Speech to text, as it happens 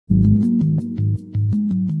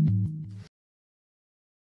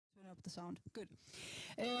The sound. Good.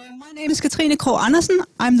 My name is Katrine Krogh Andersen.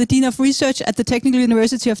 I'm the Dean of Research at the Technical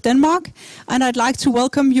University of Denmark, and I'd like to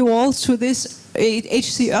welcome you all to this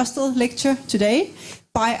H.C. Ørsted lecture today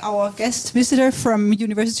by our guest visitor from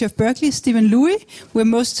University of Berkeley, Stephen Louie. We're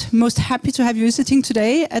most happy to have you visiting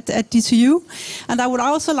today at DTU. And I would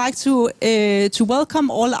also like to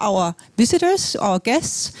welcome all our visitors, our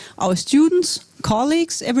guests, our students,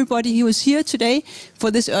 colleagues, everybody who is here today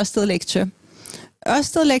for this Ørsted lecture.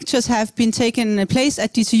 Ørsted lectures have been taking place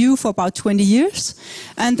at DTU for about 20 years,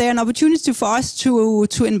 and they're an opportunity for us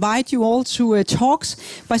to invite you all to talks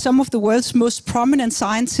by some of the world's most prominent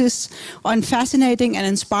scientists on fascinating and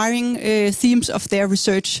inspiring themes of their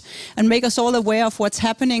research, and make us all aware of what's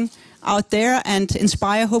happening out there and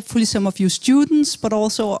inspire hopefully some of you students, but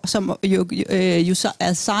also some of you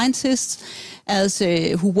as scientists, as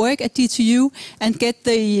who work at DTU, and get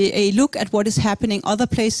a look at what is happening other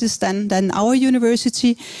places than our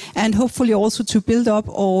university, and hopefully also to build up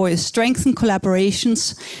or strengthen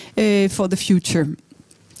collaborations for the future.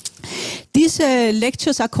 These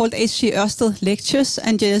lectures are called H.C. Ørsted Lectures,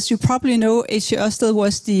 and as you probably know, H.C. Ørsted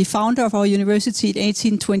was the founder of our university in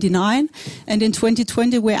 1829, and in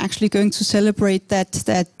 2020 we're actually going to celebrate that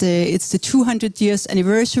it's the 200 years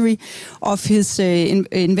anniversary of his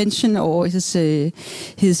invention, or his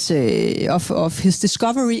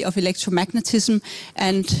discovery of electromagnetism,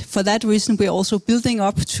 and for that reason we're also building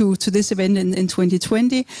up to this event in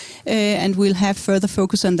 2020, and we'll have further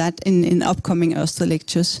focus on that in upcoming Ørsted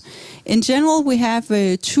lectures. In general, we have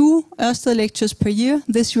 2 Ørsted lectures per year.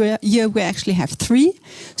 This year we actually have 3.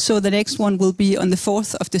 So the next one will be on the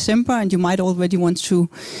 4th of December, and you might already want to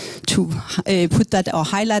put that or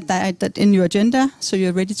highlight that in your agenda, so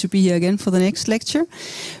you're ready to be here again for the next lecture.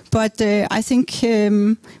 But I think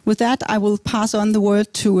with that, I will pass on the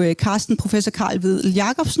word to Professor Carl Wedel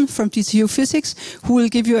Jacobsen from DTU Physics, who will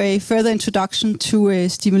give you a further introduction to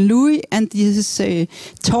Stephen Louie and this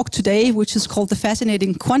talk today, which is called The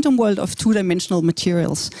Fascinating Quantum World of Two-Dimensional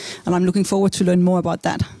Materials. And I'm looking forward to learn more about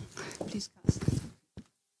that. Please, Carsten.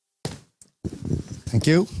 Thank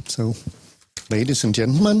you. So, ladies and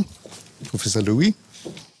gentlemen, Professor Louie.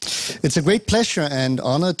 It's a great pleasure and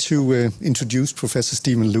honor to introduce Professor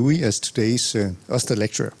Stephen Louie as today's Ørsted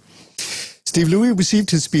lecturer. Steve Louie received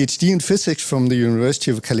his Ph.D. in physics from the University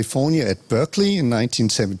of California at Berkeley in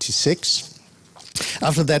 1976.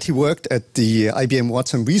 After that, he worked at the IBM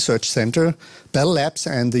Watson Research Center, Bell Labs,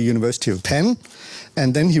 and the University of Penn.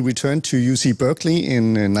 And then he returned to UC Berkeley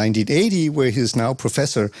in 1980, where he is now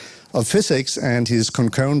professor of physics, and he is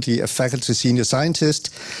concurrently a faculty senior scientist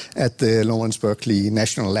at the Lawrence Berkeley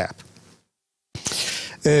National Lab.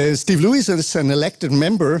 Steve Louie is an elected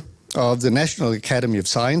member of the National Academy of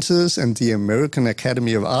Sciences and the American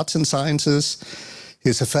Academy of Arts and Sciences. He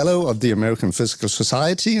is a fellow of the American Physical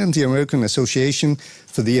Society and the American Association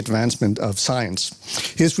for the Advancement of Science.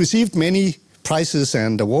 He has received many prizes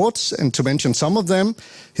and awards, and to mention some of them,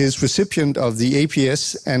 he is recipient of the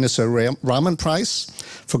APS Aneesur Rahman Prize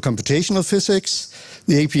for Computational Physics,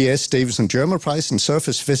 the APS Davisson-Germer Prize in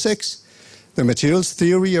Surface Physics, the Materials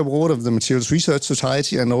Theory Award of the Materials Research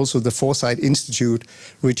Society, and also the Foresight Institute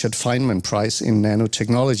Richard Feynman Prize in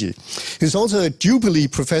Nanotechnology. He's also a Jubilee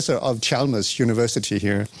Professor of Chalmers University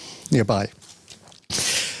here nearby.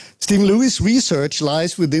 Stephen Louie's research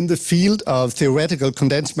lies within the field of theoretical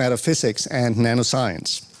condensed matter physics and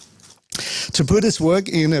nanoscience. To put his work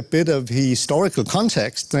in a bit of historical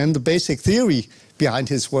context, then the basic theory behind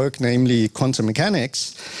his work, namely quantum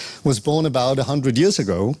mechanics, was born about 100 years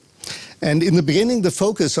ago. And in the beginning, the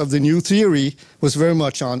focus of the new theory was very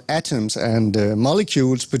much on atoms and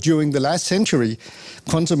molecules, but during the last century,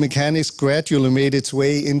 quantum mechanics gradually made its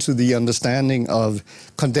way into the understanding of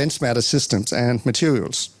condensed matter systems and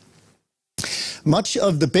materials. Much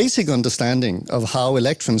of the basic understanding of how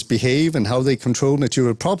electrons behave and how they control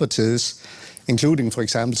material properties, including, for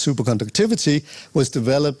example, superconductivity, was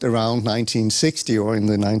developed around 1960 or in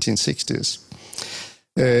the 1960s.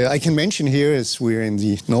 I can mention here, as we're in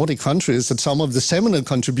the Nordic countries, that some of the seminal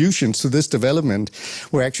contributions to this development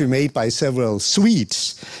were actually made by several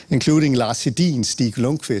Swedes, including Lars Hedin, Stig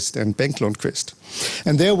Lundqvist, and Bengt Lundqvist.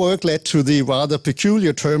 And their work led to the rather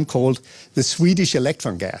peculiar term called the Swedish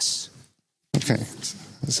electron gas. Okay,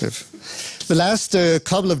 as if the last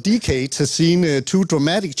couple of decades has seen 2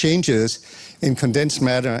 dramatic changes in condensed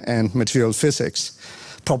matter and material physics.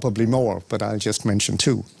 Probably more, but I'll just mention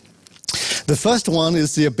 2. The first one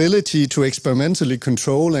is the ability to experimentally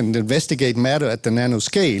control and investigate matter at the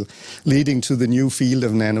nanoscale, leading to the new field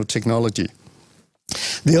of nanotechnology.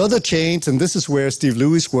 The other change, and this is where Steve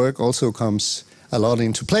Louie's work also comes a lot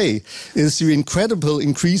into play, is the incredible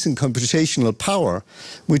increase in computational power,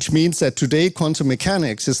 which means that today quantum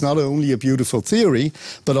mechanics is not only a beautiful theory,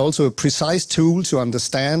 but also a precise tool to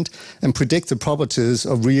understand and predict the properties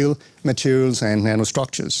of real materials and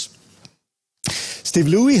nanostructures. Steve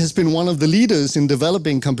Louie has been one of the leaders in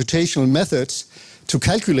developing computational methods to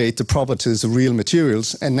calculate the properties of real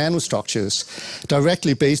materials and nanostructures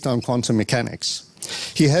directly based on quantum mechanics.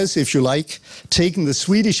 He has, if you like, taken the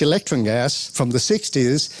Swedish electron gas from the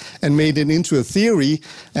 60s and made it into a theory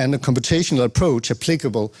and a computational approach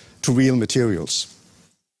applicable to real materials.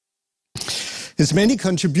 His many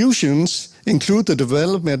contributions include the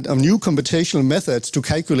development of new computational methods to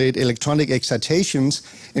calculate electronic excitations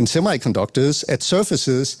in semiconductors at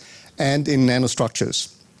surfaces and in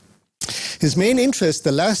nanostructures. His main interest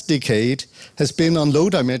the last decade has been on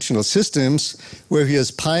low-dimensional systems, where he has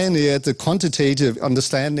pioneered the quantitative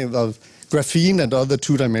understanding of graphene and other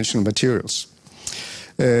two-dimensional materials.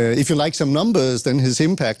 If you like some numbers, then his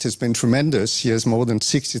impact has been tremendous. He has more than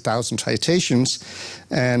 60,000 citations,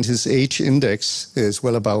 and his H index is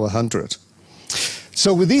well above 100.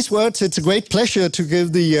 So with these words, it's a great pleasure to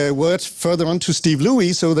give the word further on to Steve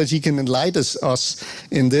Louie so that he can enlighten us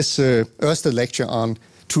in this Ørsted lecture on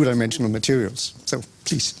two-dimensional materials. So,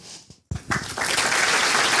 please.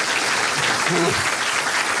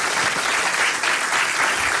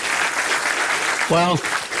 Well,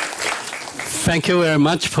 thank you very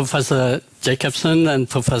much, Professor Jacobson and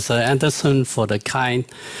Professor Anderson, for the kind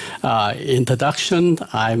introduction.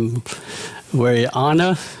 I'm very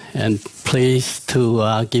honored and pleased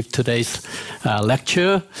to give today's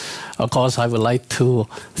lecture. Of course, I would like to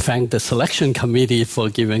thank the selection committee for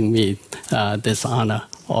giving me this honor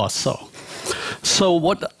also. So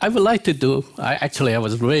what I would like to do, I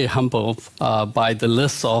was very humbled by the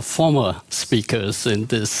list of former speakers in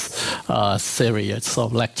this series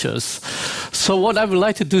of lectures. So what I would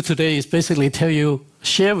like to do today is basically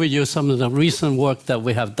share with you some of the recent work that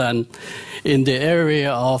we have done in the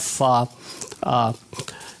area of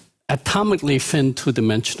atomically thin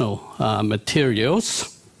two-dimensional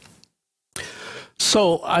materials.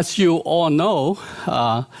 So as you all know,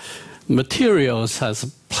 materials has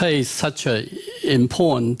played such an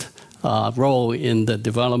important role in the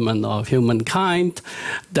development of humankind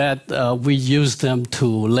that we use them to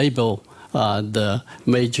label the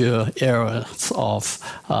major eras of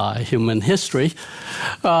human history.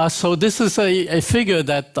 So this is a figure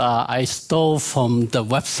that I stole from the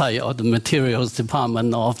website of the materials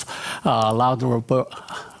department of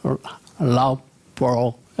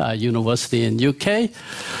Loughborough University in UK.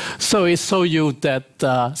 So it shows you that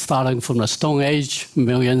starting from the Stone Age,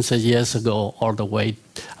 millions of years ago, all the way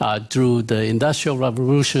through the Industrial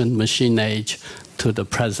Revolution, Machine Age, to the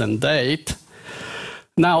present date.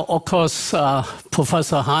 Now, of course,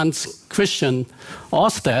 Professor Hans Christian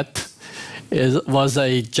Ørsted was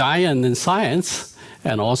a giant in science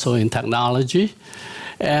and also in technology.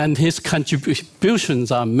 And his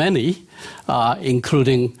contributions are many,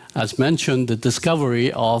 including, as mentioned, the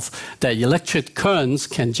discovery of that electric currents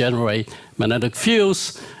can generate magnetic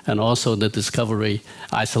fields, and also the discovery,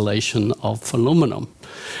 isolation of aluminum.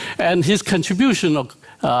 And his contribution, of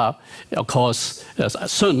course,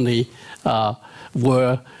 certainly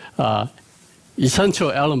were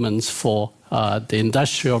essential elements for the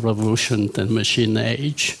Industrial Revolution and Machine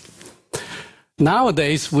Age.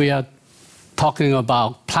 Nowadays, we are talking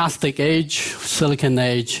about plastic age, silicon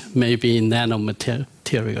age, maybe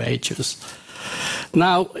nanomaterial ages.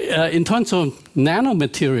 Now, in terms of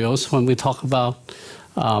nanomaterials, when we talk about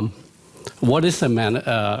what is a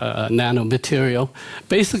nanomaterial,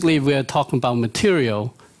 basically we are talking about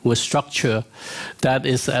material with structure that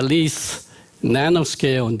is at least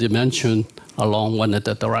nanoscale in dimension along one of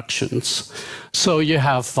the directions. So you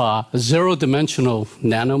have zero-dimensional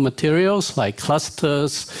nanomaterials like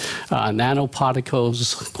clusters,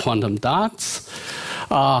 nanoparticles, quantum dots.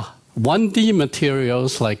 1D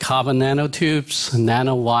materials like carbon nanotubes,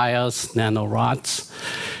 nanowires, nanorods.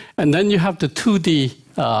 And then you have the 2D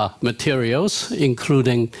materials,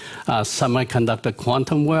 including semiconductor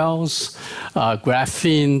quantum wells,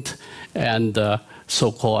 graphene, and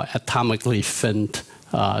so-called atomically thin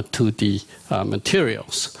 2D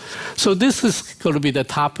materials. So this is going to be the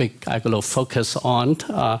topic I'm going to focus on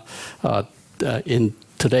in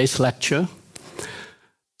today's lecture.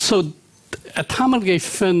 So atomically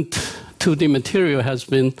thin 2D material has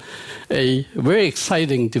been a very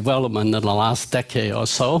exciting development in the last decade or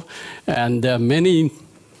so, and there are many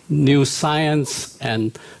new science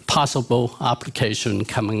and possible application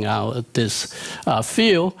coming out of this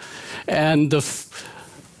field. And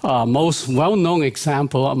most well-known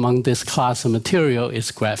example among this class of material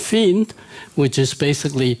is graphene, which is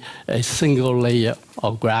basically a single layer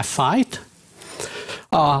of graphite.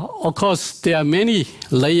 Of course, there are many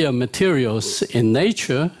layer materials in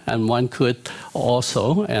nature, and one could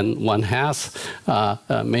also, and one has,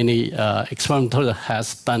 many experimenters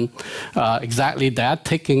has done exactly that,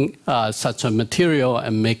 taking such a material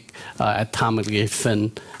and make atomically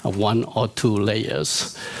thin one or two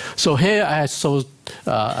layers. So here I showed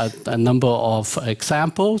a number of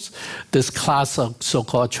examples. This class of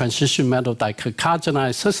so-called transition metal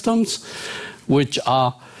dicarbonate systems, which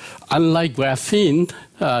are, unlike graphene,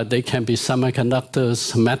 they can be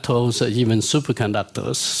semiconductors, metals, or even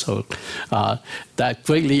superconductors. So that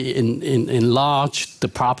greatly enlarge the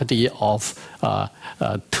property of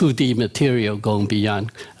 2D material going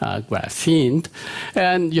beyond graphene.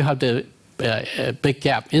 And you have the big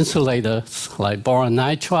gap insulators like boron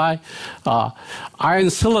nitride. Iron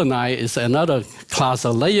selenide is another class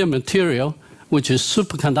of layer material, which is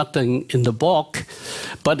superconducting in the bulk.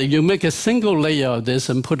 But if you make a single layer of this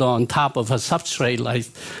and put on top of a substrate like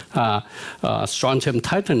strontium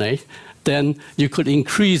titanate, then you could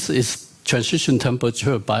increase its transition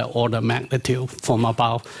temperature by order of magnitude from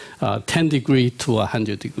about 10 degrees to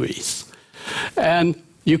 100 degrees. And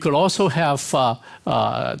you could also have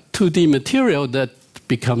 2D material that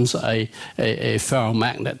becomes a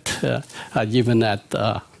ferromagnet, even at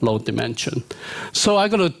low dimension. So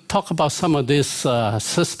I'm going to talk about some of this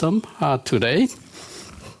system today.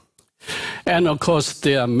 And of course,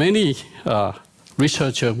 there are many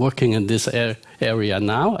researchers working in this area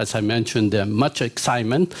now. As I mentioned, there's much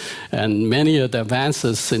excitement, and many of the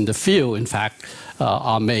advances in the field, in fact,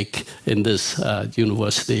 are made in this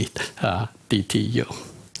university, DTU.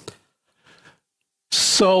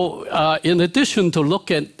 So in addition to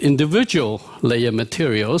look at individual layer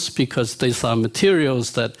materials, because these are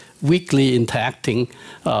materials that weakly interacting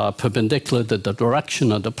perpendicular to the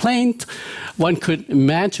direction of the plane, one could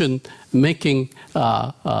imagine making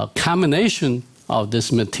a combination of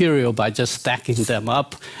this material by just stacking them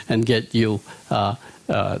up and get you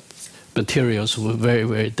materials with very,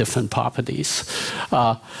 very different properties.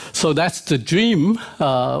 So that's the dream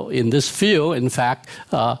in this field. In fact,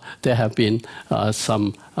 there have been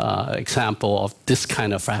some example of this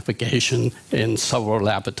kind of fabrication in several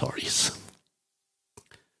laboratories.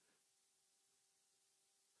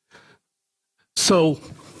 So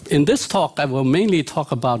in this talk, I will mainly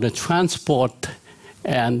talk about the transport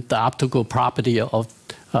and the optical property of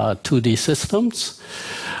 2D systems.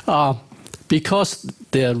 Because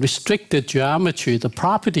the restricted geometry, the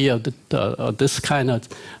property of this kind of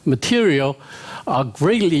material are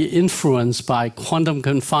greatly influenced by quantum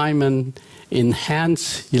confinement,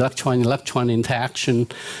 enhanced electron-electron interaction,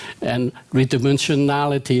 and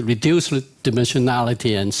redimensionality, reduced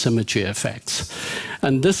dimensionality, and symmetry effects.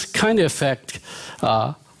 And this kind of effect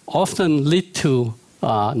often lead to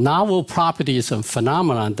novel properties and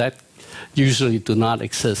phenomena that usually do not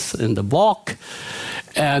exist in the bulk.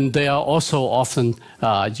 And they are also often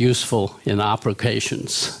useful in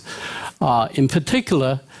applications. In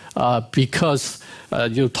particular, because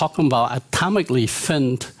you're talking about atomically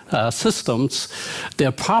thin systems,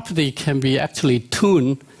 their property can be actually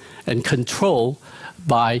tuned and controlled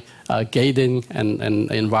by gating and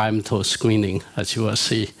environmental screening, as you will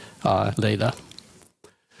see later.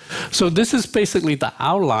 So this is basically the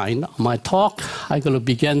outline of my talk. I'm going to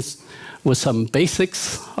begin with some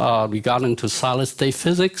basics regarding to solid-state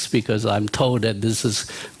physics, because I'm told that this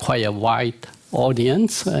is quite a wide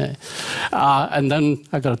audience. And then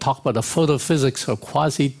I'm going to talk about the photophysics of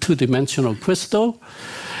quasi-two-dimensional crystal,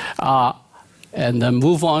 and then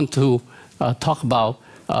move on to talk about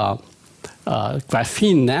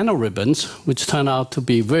graphene nanoribbons, which turn out to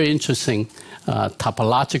be very interesting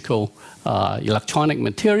topological electronic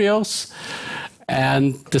materials,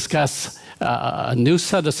 and discuss a new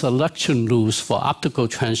set of selection rules for optical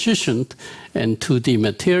transition in 2D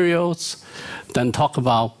materials, then talk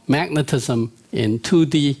about magnetism in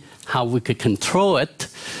 2D, how we could control it,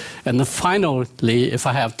 and then finally, if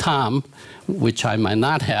I have time, which I might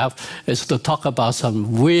not have, is to talk about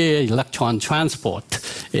some weird electron transport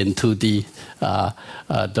in 2D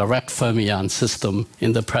direct fermion system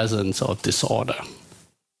in the presence of disorder.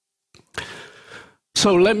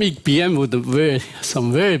 So let me begin with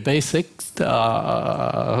some very basic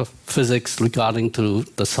physics regarding to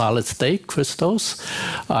the solid state crystals.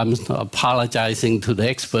 I'm apologizing to the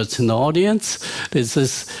experts in the audience. This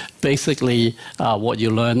is basically what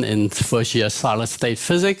you learn in first year solid state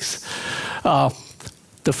physics.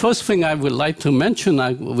 the first thing I would like to mention,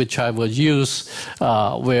 which I will use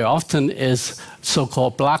very often, is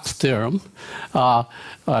so-called Bloch's theorem.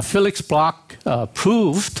 Felix Bloch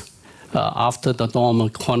proved, after the normal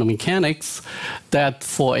quantum mechanics, that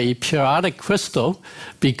for a periodic crystal,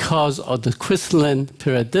 because of the crystalline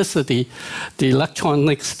periodicity, the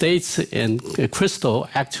electronic states in a crystal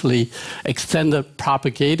actually extended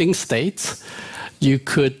propagating states. You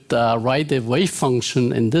could write a wave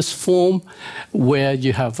function in this form, where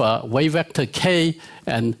you have a wave vector k,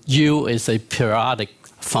 and u is a periodic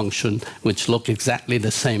function, which look exactly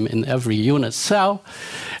the same in every unit cell.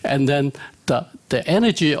 And then the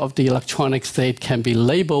energy of the electronic state can be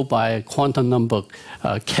labeled by a quantum number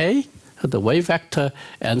k, the wave vector,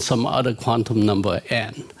 and some other quantum number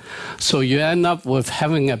n. So you end up with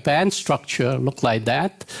having a band structure look like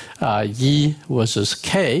that, E versus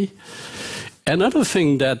k. Another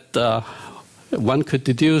thing that one could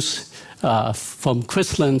deduce from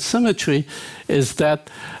crystalline symmetry is that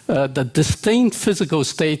the distinct physical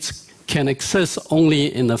states can exist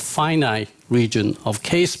only in a finite region of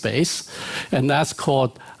K-space, and that's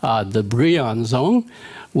called the Brillouin zone,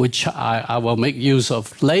 which I will make use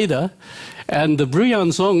of later. And the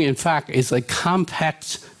Brillouin zone, in fact, is a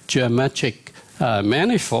compact geometric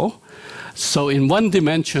manifold. So in one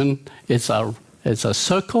dimension, it's a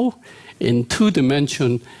circle. In two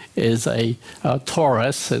dimension is a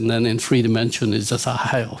torus, and then in three dimension is just a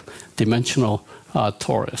higher dimensional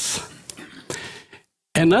torus.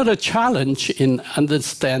 Another challenge in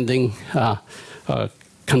understanding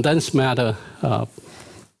condensed matter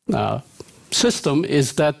system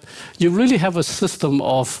is that you really have a system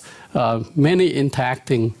of many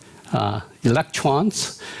interacting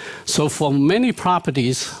electrons. So for many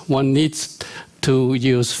properties, one needs to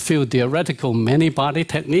use field theoretical many-body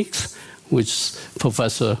techniques, which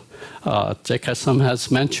Professor Jakobson has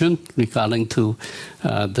mentioned regarding to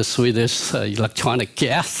the Swedish electronic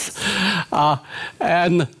gas.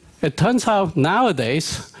 And it turns out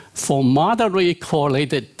nowadays, for moderately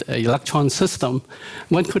correlated electron system,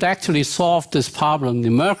 one could actually solve this problem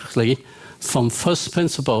numerically from first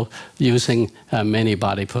principle using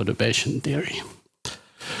many-body perturbation theory.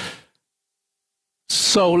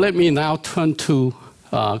 So let me now turn to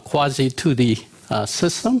quasi-2D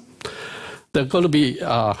system. They're going to be,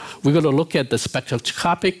 we're going to look at the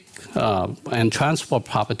spectroscopic and transport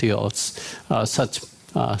property of such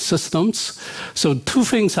systems. So two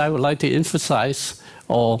things I would like to emphasize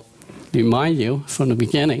or remind you from the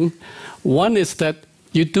beginning. One is that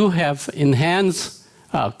you do have enhanced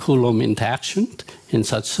Coulomb interaction in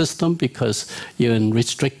such system because you're in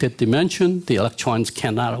restricted dimension. The electrons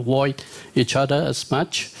cannot avoid each other as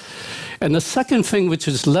much. And the second thing, which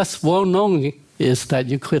is less well known, is that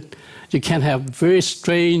you can have very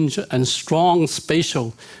strange and strong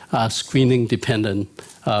spatial screening dependent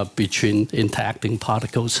between interacting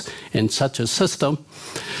particles in such a system.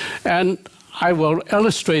 And I will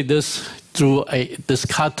illustrate this through this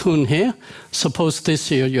cartoon here. Suppose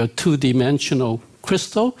this is your two-dimensional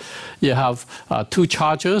crystal. You have two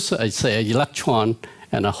charges, I say an electron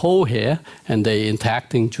and a hole here, and they're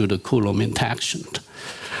interacting through the Coulomb interaction.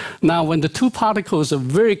 Now, when the two particles are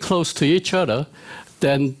very close to each other,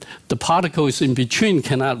 then the particles in between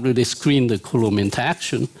cannot really screen the Coulomb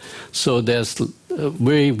interaction. So there's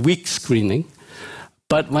very weak screening.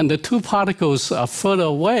 But when the two particles are further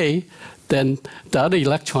away, then the other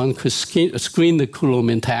electron could screen the Coulomb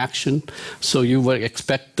interaction. So you would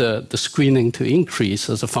expect the screening to increase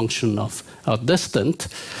as a function of distance.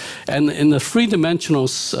 And in the three-dimensional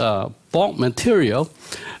bulk material,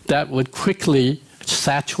 that would quickly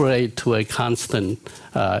saturate to a constant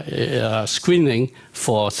screening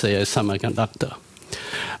for, say, a semiconductor.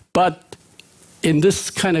 But in this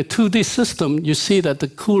kind of 2D system, you see that the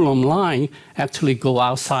Coulomb line actually go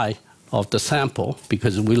outside of the sample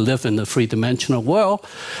because we live in a three-dimensional world.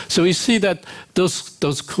 So you see that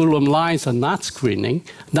those Coulomb lines are not screened,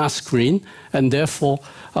 and therefore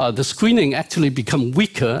the screening actually becomes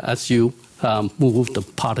weaker as you move the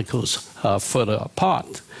particles further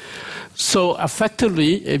apart. So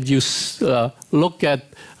effectively, if you look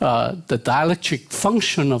at the dielectric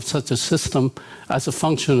function of such a system as a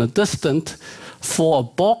function of distance, for a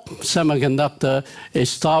bulk semiconductor,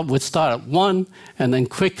 it would start at 1 and then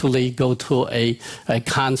quickly go to a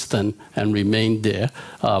constant and remain there.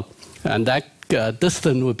 And that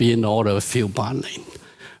distance would be in the order of field bond length.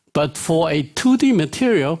 But for a 2D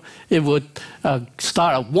material, it would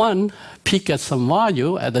start at 1, peak at some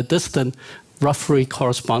value at a distance roughly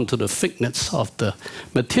correspond to the thickness of the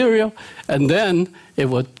material, and then it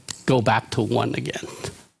would go back to 1 again.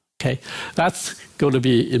 Okay, that's going to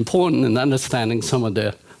be important in understanding some of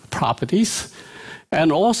the properties.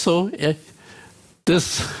 And also,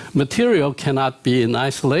 this material cannot be in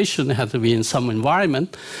isolation, it has to be in some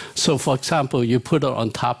environment. So for example, you put it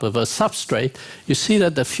on top of a substrate, you see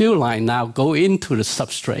that the field line now go into the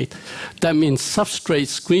substrate. That means substrate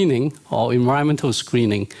screening or environmental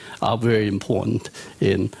screening are very important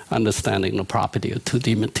in understanding the property of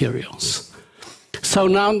 2D materials. So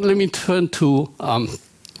now let me turn to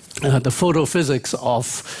the photophysics of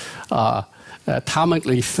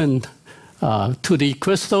atomically thin 2D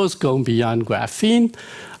crystals going beyond graphene.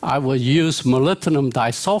 I will use molybdenum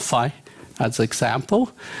disulfide as an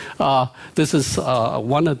example. This is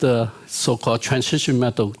one of the so-called transition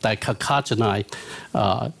metal dichalcogenide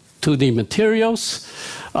 2D materials.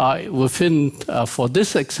 For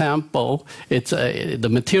this example, the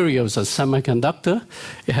material is a semiconductor.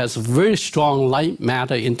 It has very strong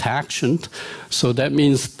light-matter interaction. So that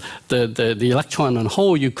means the electron and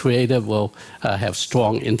hole you created will have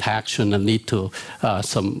strong interaction and lead to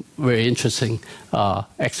some very interesting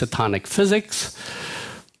excitonic physics.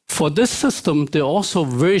 For this system, there are also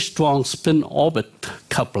very strong spin-orbit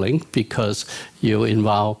coupling because you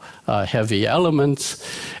involve heavy elements,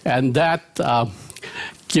 and that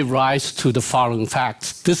give rise to the following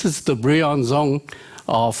facts. This is the Brillouin zone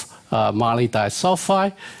of moly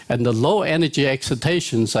disulfide, and the low energy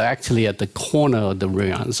excitations are actually at the corner of the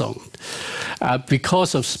Brillouin zone.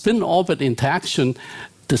 Because of spin-orbit interaction,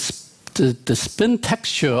 the spin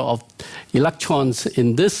texture of electrons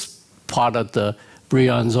in this part of the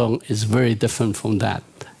Brillouin zone is very different from that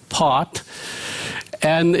part.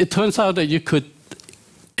 And it turns out that you could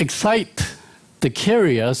excite the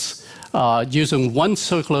carriers using one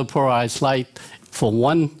circular polarized light for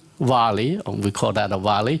one valley, or we call that a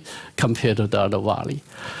valley, compared to the other valley.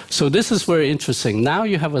 So this is very interesting. Now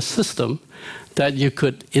you have a system that you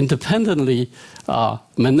could independently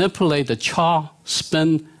manipulate the charge,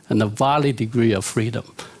 spin, and the valley degree of freedom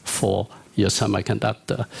for your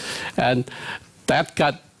semiconductor. And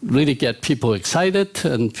that really get people excited,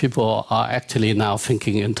 and people are actually now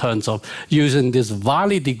thinking in terms of using this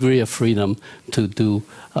valley degree of freedom to do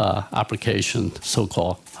application,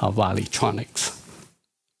 so-called valleytronics.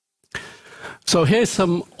 So here's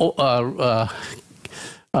some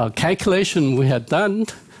calculation we had done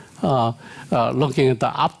looking at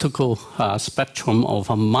the optical spectrum of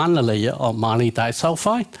a monolayer of moly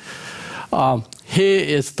disulfide. Here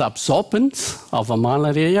is the absorbance of a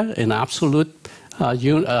monolayer in absolute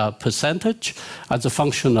percentage as a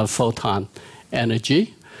function of photon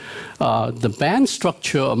energy. The band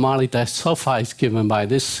structure of moly disulfide is given by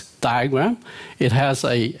this diagram. It has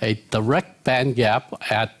a direct band gap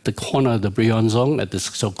at the corner of the Brillouin zone at this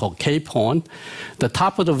so-called K point. The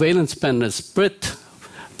top of the valence band is split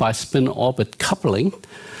by spin-orbit coupling.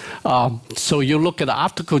 So you look at the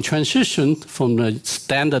optical transition from the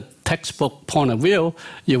standard textbook point of view,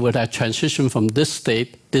 you would have transition from this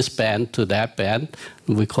state, this band, to that band.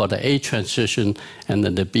 We call the A transition and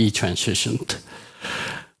then the B transition.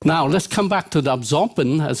 Now let's come back to the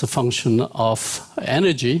absorption as a function of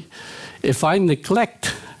energy. If I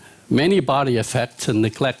neglect many body effects and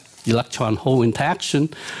neglect electron-hole interaction,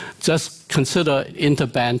 just consider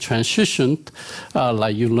interband transition,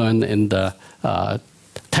 like you learned in the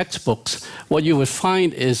textbooks, what you would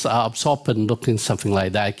find is absorption looking something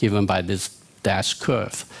like that, given by this dash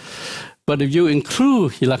curve. But if you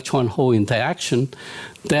include electron-hole interaction,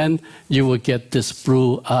 then you will get this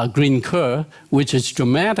green curve, which is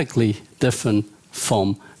dramatically different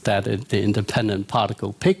from that in the independent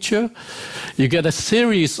particle picture. You get a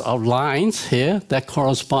series of lines here that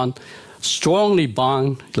correspond strongly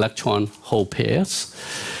bound electron-hole pairs.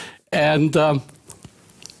 And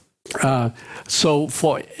so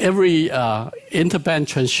for every interband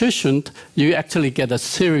transition, you actually get a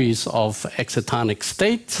series of excitonic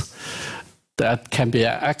states that can be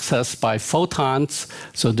accessed by photons.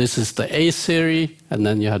 So this is the A series, and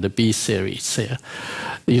then you have the B series here.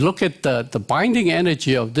 You look at the binding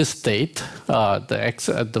energy of this state,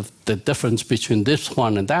 the difference between this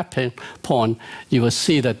one and that point, you will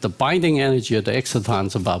see that the binding energy of the exciton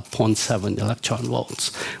is about 0.7 electron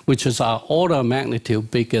volts, which is an order of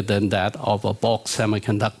magnitude bigger than that of a bulk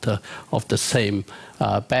semiconductor of the same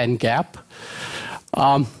band gap.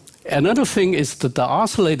 Another thing is that the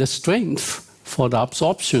oscillator strength for the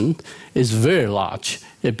absorption is very large.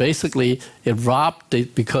 It basically,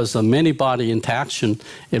 because of many body interaction,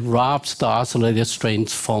 it robs the oscillator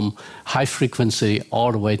strength from high frequency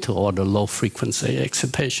all the way to all the low frequency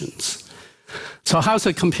excitations. So how's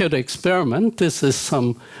it compared to experiment? This is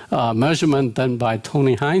some measurement done by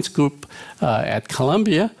Tony Hines' group at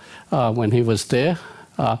Columbia when he was there.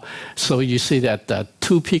 So you see that the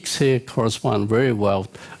two peaks here correspond very well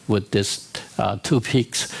with this two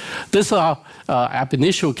peaks. These are ab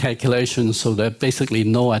initio calculations, so there are basically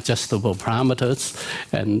no adjustable parameters,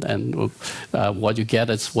 and what you get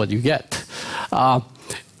is what you get.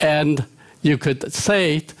 And you could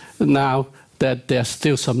say now that there's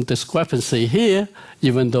still some discrepancy here,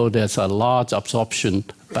 even though there's a large absorption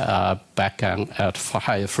back at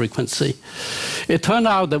higher frequency. It turned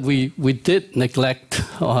out that we did neglect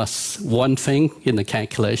one thing in the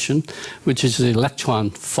calculation, which is the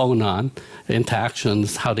electron-phonon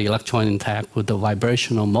interactions, how the electron interact with the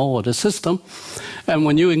vibrational mode of the system. And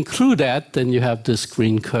when you include that, then you have this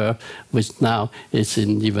green curve, which now is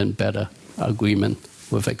in even better agreement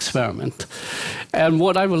with experiment. And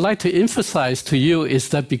what I would like to emphasize to you is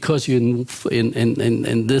that because you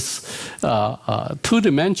in this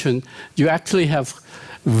two-dimension, you actually have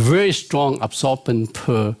very strong absorbance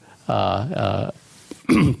per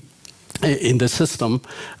in the system.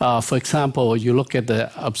 For example, you look at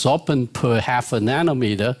the absorbance per half a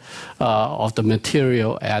nanometer of the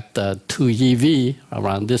material at 2 eV,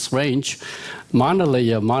 around this range.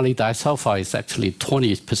 Monolayer moly disulfide is actually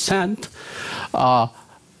 20%.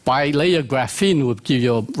 Bilayer graphene would give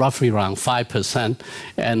you roughly around 5%,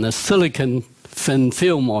 and the silicon thin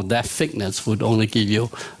film of that thickness would only give you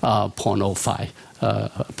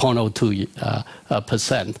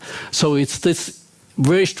 0.02%. So it's this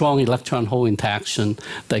very strong electron-hole interaction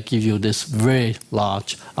that gives you this very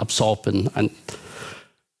large absorption.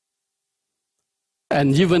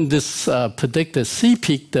 And even this predicted C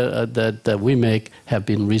peak that we make have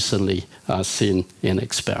been recently seen in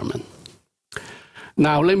experiment.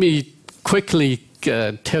 Now, let me quickly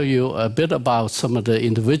tell you a bit about some of the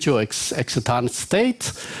individual excitonic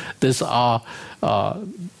states. These are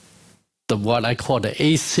what I call the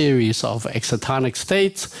A series of excitonic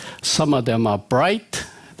states. Some of them are bright.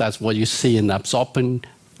 That's what you see in the absorbance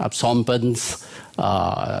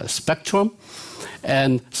spectrum.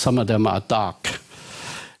 And some of them are dark.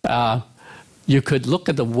 You could look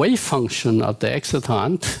at the wave function of the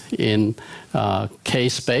exciton in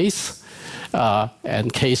K-space.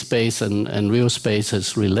 And K-space and real space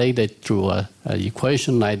is related through an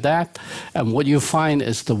equation like that. And what you find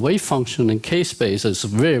is the wave function in K-space is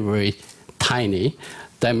very, very tiny.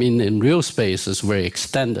 That means in real space it's very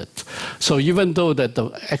extended. So even though that the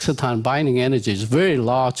exciton binding energy is very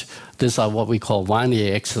large, these are what we call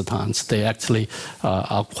Wannier excitons. They actually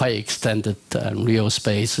are quite extended in real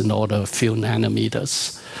space in order of a few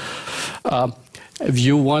nanometers. If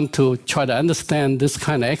you want to try to understand this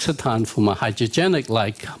kind of exciton from a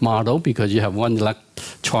hydrogenic-like model, because you have one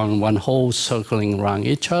electron, one hole circling around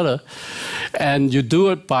each other, and you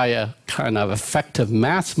do it by a kind of effective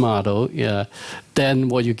mass model, then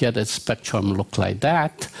what you get is spectrum look like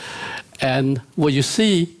that. And what you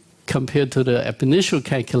see compared to the ab initio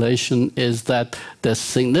calculation is that there's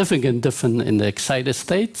significant difference in the excited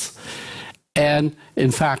states. And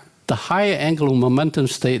in fact, the higher angular momentum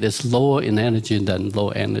state is lower in energy than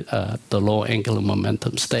the low angular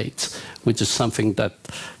momentum states, which is something that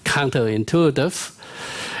counterintuitive.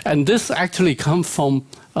 And this actually comes from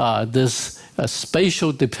this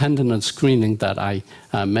spatial dependent screening that I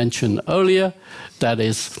mentioned earlier. That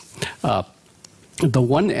is, the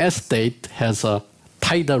 1s state has a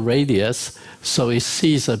tighter radius, so it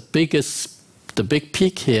sees the big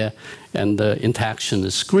peak here, and the interaction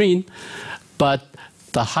is green. But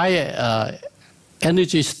the higher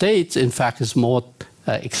energy states, in fact, is more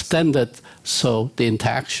extended, so the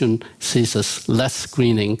interaction sees as less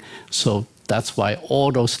screening. So that's why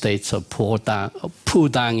all those states are pulled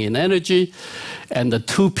down in energy. And the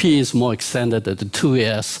 2p is more extended than the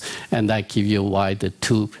 2s, and that gives you why the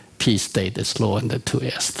 2p state is lower than the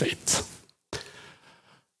 2s state.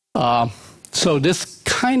 So this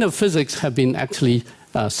kind of physics have been actually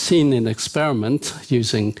seen in experiment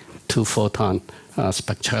using 2-photon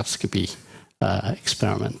spectroscopy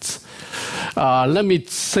experiments. Let me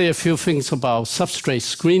say a few things about substrate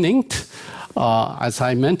screening. As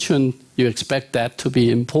I mentioned, you expect that to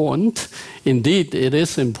be important. Indeed, it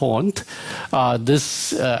is important.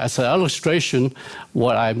 This, as an illustration,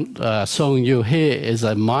 what I'm showing you here is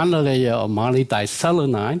a monolayer of moly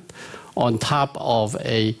diselenide on top of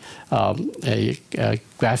a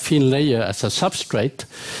graphene layer as a substrate.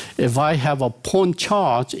 If I have a point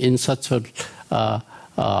charge in such a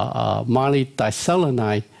moly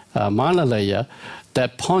diselenide monolayer,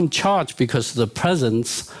 that point charge, because of the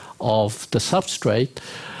presence of the substrate,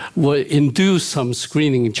 will induce some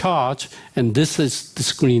screening charge, and this is the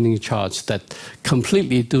screening charge that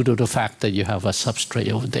completely due to the fact that you have a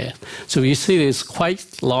substrate over there. So you see it's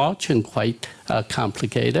quite large and quite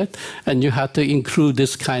complicated, and you have to include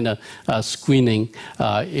this kind of screening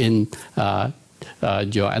in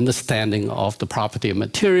your understanding of the property of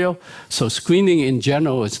material. So screening in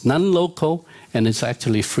general is non-local, and it's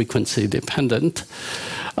actually frequency dependent.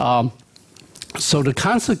 So the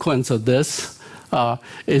consequence of this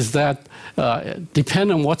is that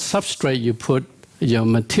depending on what substrate you put your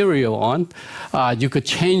material on, you could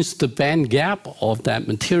change the band gap of that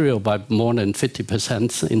material by more than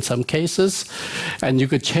 50% in some cases, and you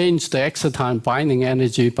could change the exciton binding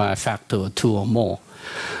energy by a factor of 2 or more.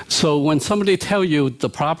 So when somebody tells you the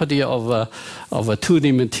property of a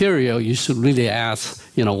 2D material, you should really ask,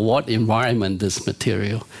 what environment this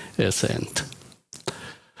material is in.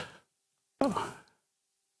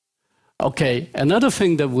 Okay, another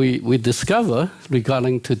thing that we discover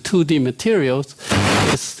regarding to 2D materials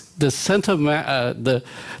is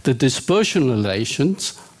the dispersion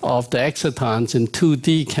relations of the excitons in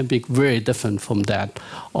 2D can be very different from that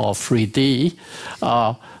of 3D.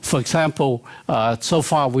 For example, so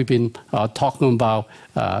far we've been talking about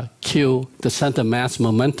Q, the center mass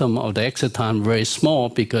momentum of the exciton, very small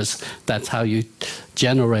because that's how you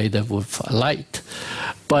generate it with light.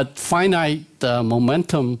 But finite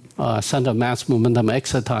momentum, center mass momentum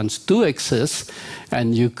excitons do exist,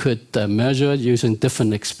 and you could measure using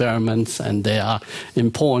different experiments, and they are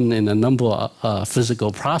important in a number of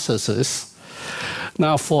physical processes.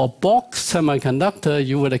 Now, for a bulk semiconductor,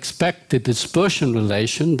 you would expect the dispersion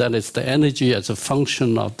relation, that is the energy as a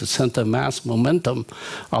function of the center mass momentum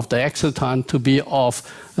of the exciton, to be of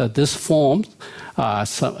this form.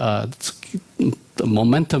 The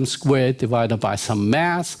momentum squared divided by some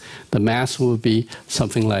mass. The mass will be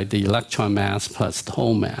something like the electron mass plus the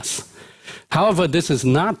hole mass. However, this is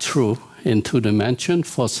not true in 2 dimensions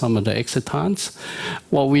for some of the excitons.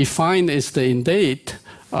 What we find is that indeed,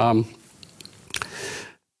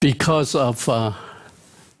 because of,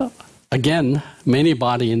 again,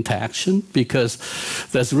 many-body interaction, because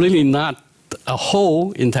there's really not a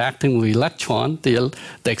hole interacting with electron. The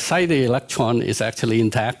excited electron is actually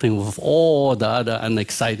interacting with all the other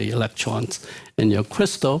unexcited electrons in your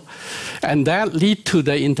crystal. And that leads to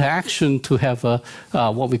the interaction to have a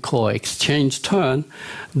what we call exchange turn.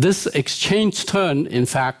 This exchange turn, in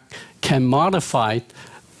fact, can modify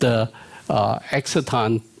the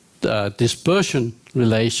exciton dispersion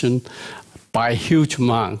relation by a huge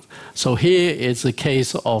amount. So here is a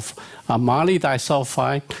case of moly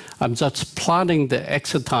disulfide. I'm just plotting the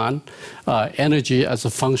exciton energy as a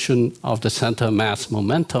function of the center mass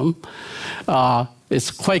momentum.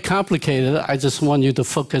 It's quite complicated. I just want you to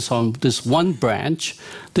focus on this one branch.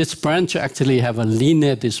 This branch actually have a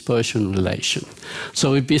linear dispersion relation.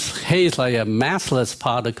 So it behaves like a massless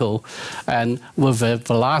particle, and with a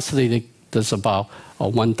velocity that's about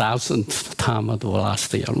 1,000th time of the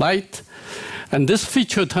velocity of light. And this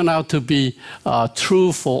feature turned out to be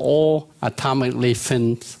true for all atomically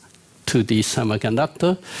thin 2D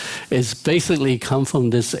semiconductor. It's basically come from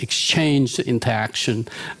this exchange interaction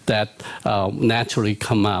that naturally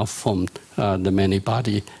come out from the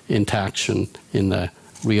many-body interaction in the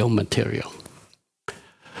real material.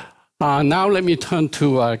 Now let me turn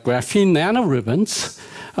to graphene nanoribbons.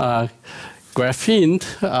 Graphene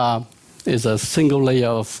is a single layer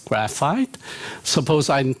of graphite. Suppose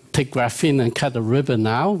I take graphene and cut a ribbon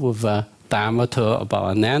now with a diameter about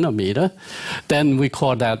 1 nanometer. Then we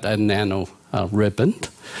call that a nano ribbon.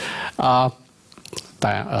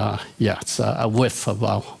 It's a width of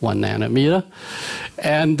about 1 nanometer.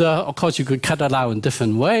 And of course, you could cut it out in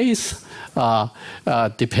different ways.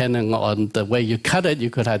 Depending on the way you cut it,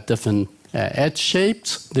 you could have different edge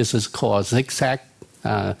shapes. This is called zigzag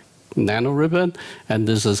nanoribbon, and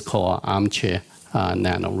this is called armchair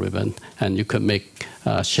nanoribbon, and you could make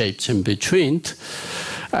shapes in between.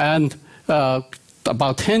 And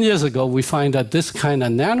about 10 years ago, we find that this kind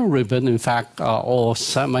of nanoribbon, in fact, or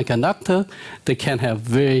semiconductor, they can have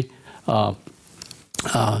very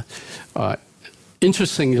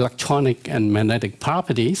interesting electronic and magnetic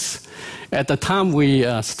properties. At the time we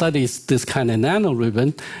studied this kind of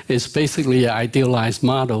nanoribbon, it's basically an idealized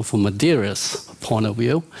model from a theorist's point of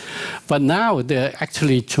view. But now there are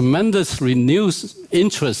actually tremendous renewed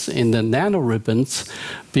interest in the nanoribbons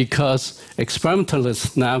because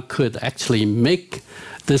experimentalists now could actually make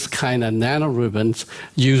this kind of nanoribbons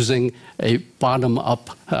using a bottom-up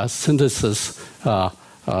synthesis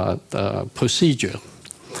procedure.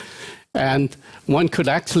 And one could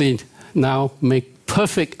actually now make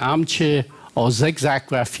perfect armchair or zigzag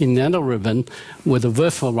graphene nanoribbon with a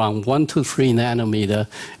width around 1 to 3 nanometer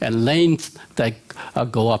and length that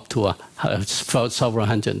go up to several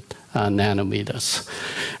hundred nanometers.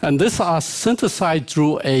 And these are synthesized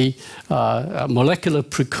through a molecular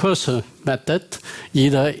precursor method,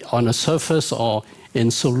 either on a surface or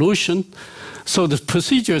in solution. So the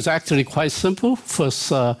procedure is actually quite simple.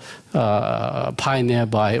 First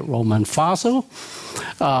pioneered by Roman Fasel.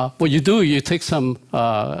 What you do, you take some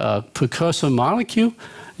precursor molecule,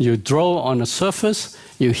 you draw on a surface,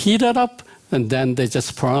 you heat it up, and then they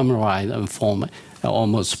just polymerize and form an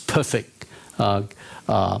almost perfect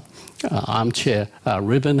armchair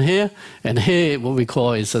ribbon here. And here, what we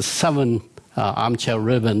call is a 7 armchair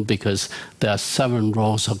ribbon because there are 7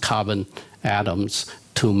 rows of carbon atoms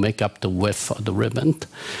to make up the width of the ribbon.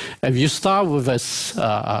 If you start with a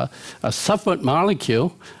separate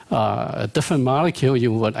molecule, a different molecule,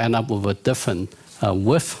 you would end up with a different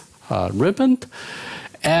width ribbon.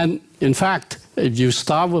 And in fact, if you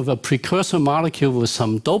start with a precursor molecule with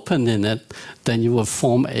some dopant in it, then you will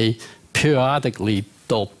form a periodically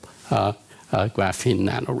doped graphene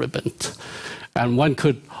nanoribbon. And one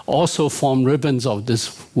could also form ribbons of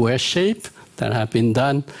this weird shape that have been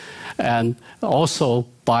done. And also,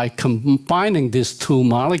 by combining these 2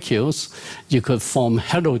 molecules, you could form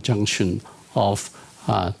heterojunction of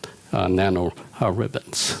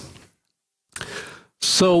nanoribbons.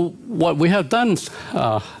 So what we have done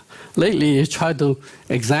lately is try to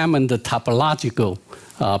examine the topological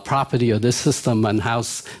property of this system and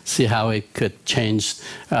see how it could change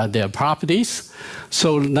their properties.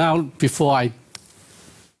 So now, before I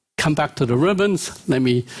come back to the ribbons, let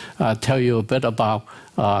me tell you a bit about,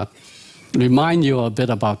 remind you a bit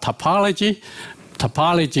about topology.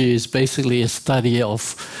 Topology is basically a study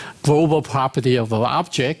of global property of an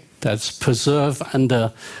object that's preserved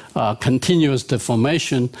under continuous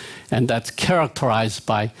deformation and that's characterized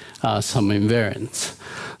by some invariance.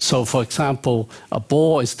 So for example, a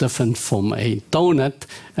ball is different from a donut,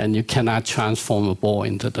 and you cannot transform a ball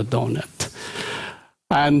into the donut.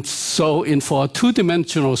 And so for a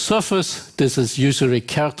 2-dimensional surface, this is usually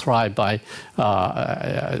characterized by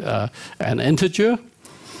an integer.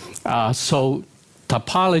 So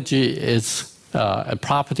topology is a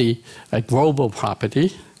property, a global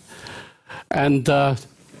property. And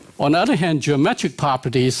on the other hand, geometric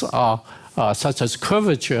properties are such as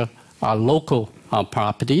curvature are local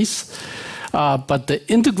properties. But the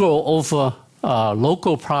integral over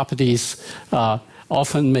local properties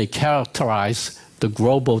often may characterize the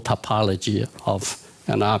global topology of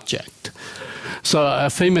an object. So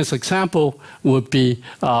a famous example would be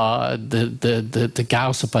the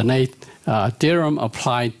Gauss-Bonnet theorem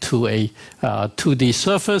applied to a 2D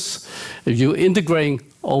surface. If you integrate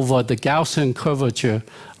over the Gaussian curvature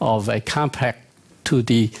of a compact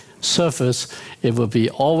 2D surface, it will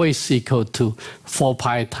be always equal to 4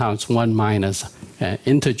 pi times 1 minus an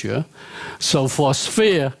integer. So for a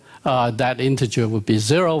sphere, that integer would be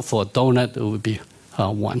 0. For a donut, it would be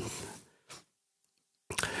 1.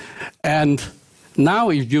 And now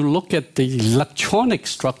if you look at the electronic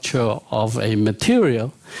structure of a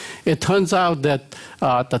material, it turns out that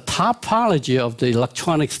the topology of the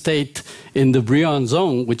electronic state in the Brillouin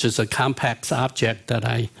zone, which is a compact object that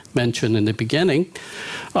I mentioned in the beginning,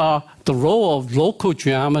 the role of local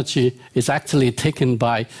geometry is actually taken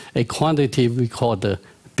by a quantity we call the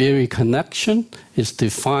Berry connection. It's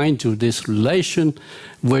defined through this relation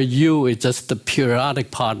where U is just the periodic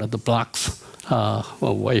part of the Bloch's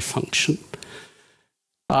wave function.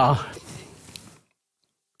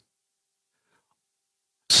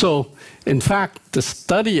 So, in fact, the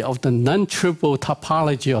study of the non-trivial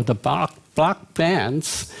topology of the Bloch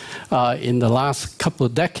bands in the last couple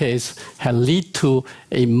of decades has led to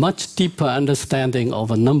a much deeper understanding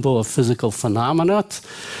of a number of physical phenomena,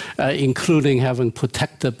 including having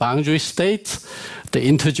protected boundary states, the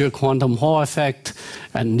integer quantum Hall effect,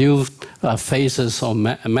 and new phases of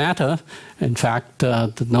matter. In fact,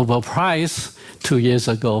 the Nobel Prize 2 years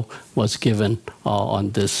ago was given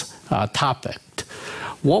on this topic.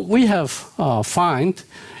 What we have found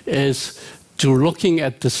is through looking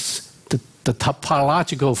at the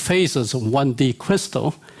topological phases of 1D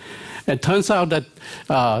crystal, it turns out that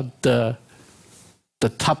the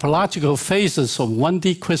topological phases of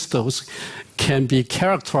 1D crystals can be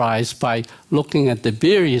characterized by looking at the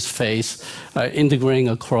Berry's phase integrating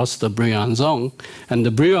across the Brillouin zone. And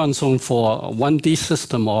the Brillouin zone for a 1D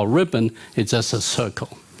system or ribbon is just a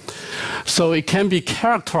circle. So it can be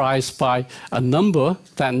characterized by a number.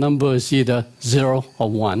 That number is either 0 or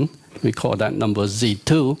 1. We call that number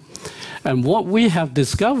Z2. And what we have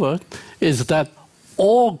discovered is that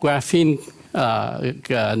all graphene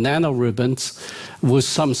nanoribbons with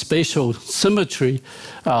some spatial symmetry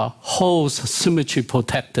holds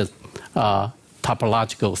symmetry-protected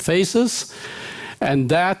topological phases. And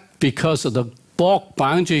that because of the bulk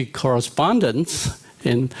boundary correspondence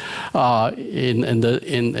which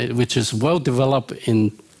is well developed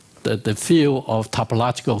in the field of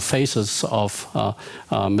topological phases of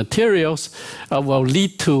materials will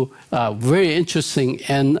lead to very interesting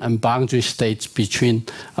end and boundary states between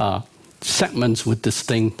segments with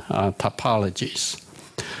distinct topologies.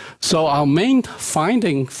 So our main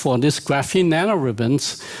finding for these graphene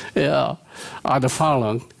nanoribbons are the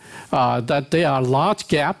following, that they are large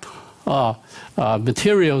gap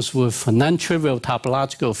materials with non-trivial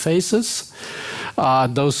topological phases.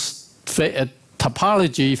 Those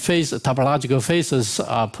topological phases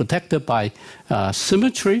are protected by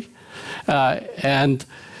symmetry. And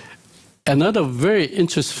another very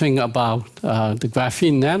interesting thing about the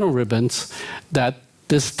graphene nanoribbons, that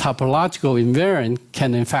this topological invariant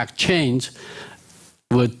can in fact change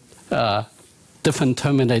with different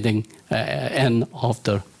terminating end of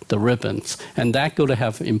the ribbons. And that could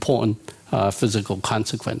have important physical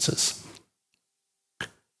consequences.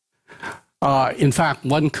 In fact,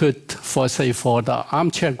 one could, for the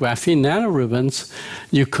armchair graphene nanoribbons,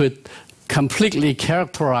 you could completely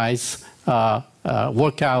characterize,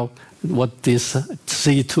 work out what this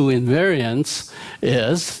Z2 invariance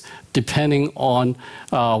is, depending on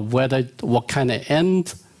what kind of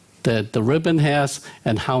end the ribbon has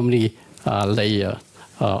and how many layer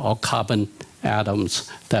or carbon atoms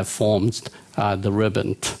that forms the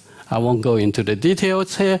ribbon. I won't go into the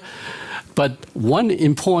details here, but one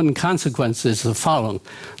important consequence is the following.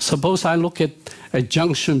 Suppose I look at a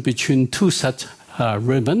junction between two such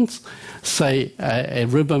ribbons, say a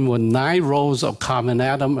ribbon with 9 rows of carbon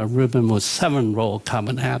atom, a ribbon with 7 rows of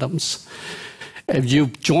carbon atoms. If you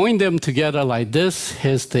join them together like this,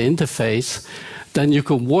 here's the interface, then you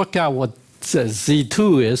could work out what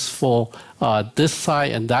Z2 is for this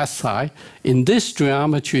side and that side. In this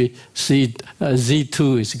geometry,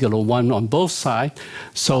 Z2 is equal to 1 on both sides.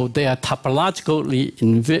 So they are topologically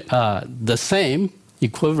the same,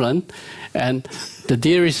 equivalent. And the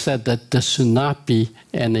theory said that there should not be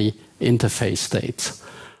any interface states.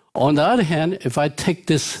 On the other hand, if I take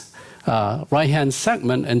this right-hand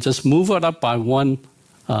segment and just move it up by 1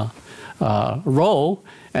 row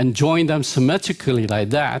and join them symmetrically like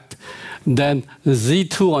that, then the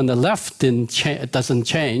Z2 on the left doesn't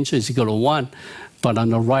change, it's equal to 1, but on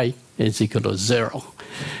the right, it's equal to 0.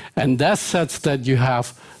 And that says that you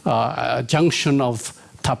have a junction of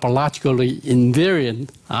topologically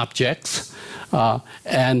invariant objects,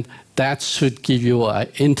 and that should give you an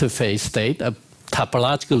interface state, a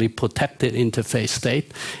topologically protected interface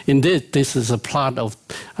state. Indeed, this is a plot of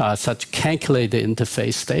such calculated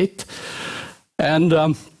interface state.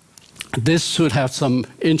 And this should have some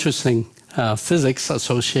interesting physics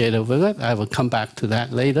associated with it. I will come back to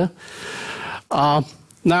that later.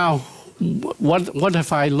 Now, what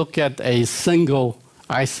if I look at a single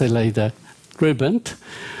isolated ribbon?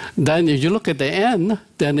 Then if you look at the end,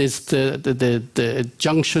 then it's the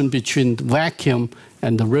junction between the vacuum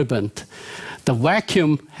and the ribbon. The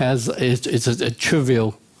vacuum is a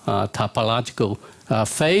trivial topological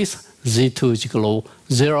phase. Z2 is equal to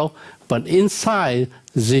 0. But inside,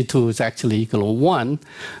 Z2 is actually equal to 1,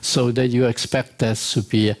 so that you expect there to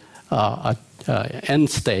be an end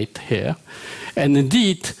state here. And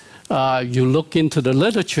indeed, you look into the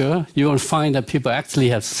literature, you will find that people actually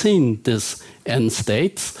have seen this end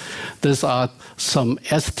states. These are some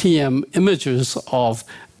STM images of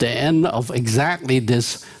the end of exactly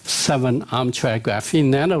this 7 armchair graphene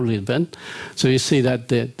nanoribbon. So you see that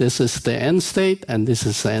this is the end state and this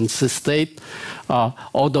is the end state,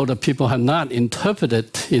 although the people have not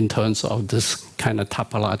interpreted in terms of this kind of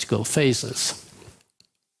topological phases.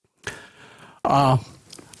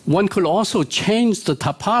 One could also change the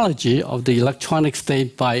topology of the electronic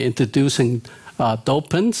state by introducing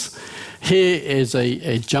dopants. Here is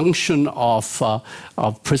a junction of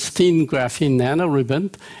pristine graphene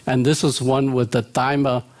nanoribbon, and this is one with the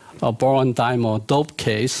dimer, boron dimer dope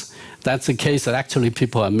case. That's a case that actually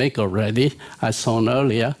people make already, as shown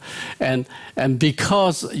earlier. And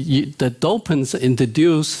because the dopants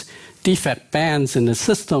introduce defect bands in the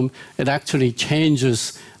system, it actually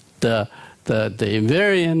changes the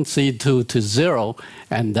invariant Z2 to 0,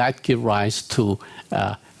 and that gives rise to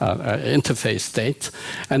interface state.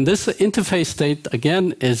 And this interface state,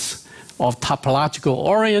 again, is of topological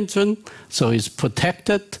origin, so it's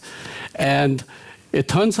protected. And it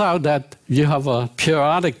turns out that you have a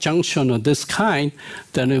periodic junction of this kind,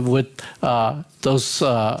 then it would, those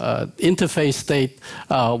interface state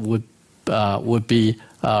would be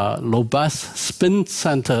robust spin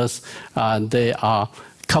centers. They are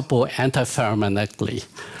coupled antiferromantically.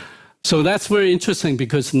 So that's very interesting,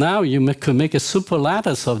 because now you could make a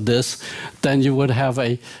superlattice of this, then you would have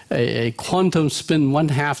a quantum spin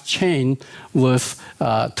 1/2 chain with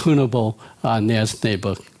tunable nearest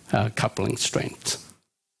neighbor coupling strength.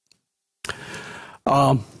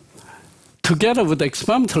 Together with the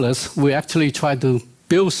experimentalists, we actually try to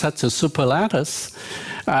build such a superlattice.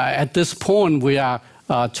 At this point, we are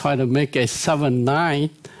trying to make a 7-9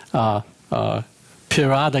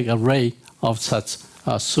 periodic array of such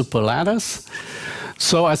superlattice.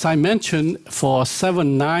 So as I mentioned, for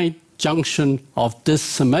 7-9 junction of this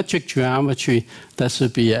symmetric geometry, there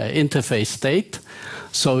should be an interface state.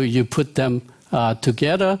 So you put them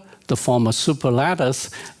together to form a superlattice,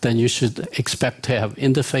 then you should expect to have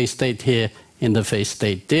interface state here, interface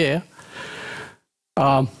state there.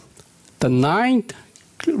 The 9th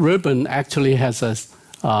ribbon actually has a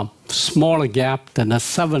smaller gap than a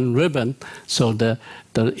 7 ribbon, so the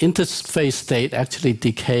interface state actually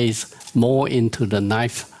decays more into the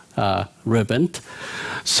 9th ribbon.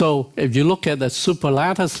 So if you look at a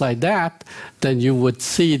superlattice like that, then you would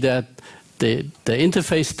see that the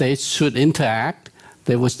interface states should interact.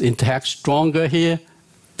 They would interact stronger here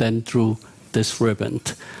than through this ribbon.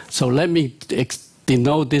 So let me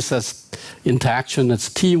denote this as interaction as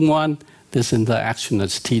T1, this interaction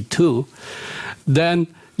as T2. Then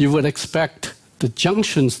you would expect the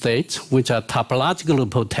junction states, which are topologically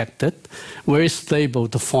protected, very stable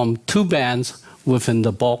to form 2 bands within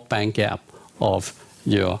the bulk band gap of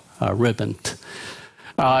your ribbon.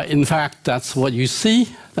 In fact, that's what you see.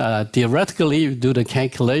 Theoretically, you do the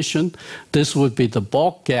calculation. This would be the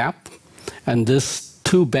bulk gap, and these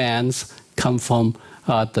 2 bands come from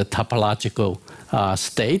the topological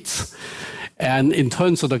states. And in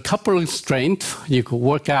terms of the coupling strength, you could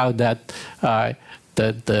work out that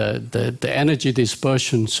the energy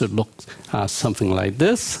dispersion should look something like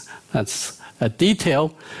this. That's a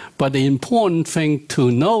detail. But the important thing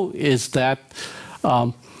to know is that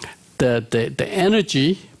the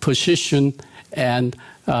energy position and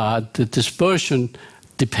the dispersion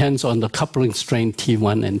depends on the coupling strength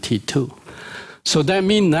T1 and T2. So that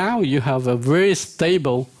means now you have a very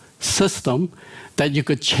stable system that you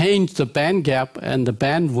could change the band gap and the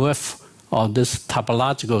bandwidth of this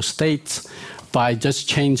topological states by just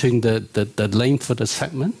changing the length of the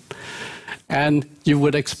segment. And you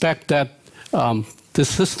would expect that the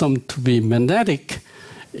system to be magnetic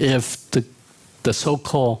if the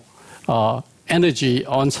so-called energy,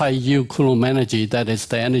 on-site U Coulomb energy, that is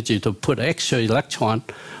the energy to put extra electron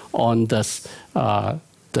on the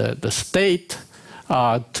state,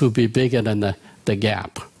 to be bigger than the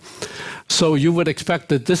gap. So you would expect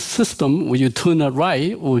that this system, when you tune it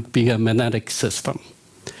right, would be a magnetic system.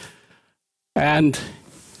 And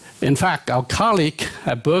in fact, our colleague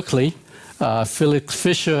at Berkeley, Felix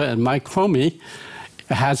Fischer and Mike Cromie,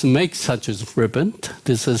 has made such a ribbon.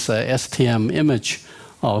 This is a STM image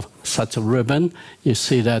of such a ribbon. You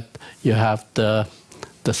see that you have the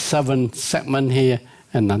 7 segment here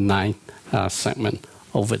and the 9 segment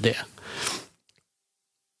over there.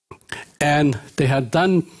 And they have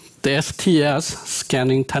done the STS,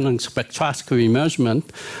 scanning tunneling spectroscopy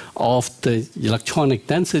measurement of the electronic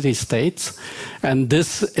density states. And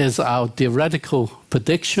this is our theoretical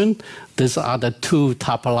prediction. These are the 2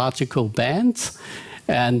 topological bands.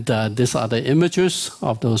 And these are the images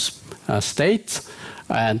of those states.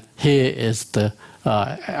 And here is the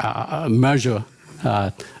measure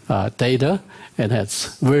data. It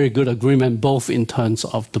has very good agreement both in terms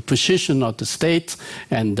of the position of the states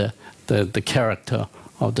and the character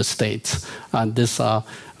of the states. And this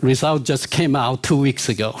result just came out 2 weeks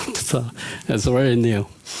ago, so it's very new.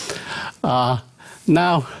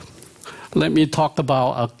 Now, let me talk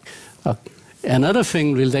about another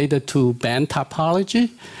thing related to band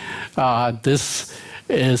topology. This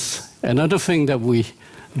is another thing that we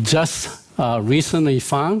just recently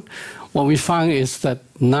found. What we found is that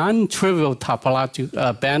non-trivial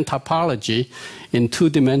band topology in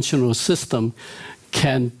 2-dimensional system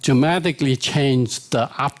can dramatically change the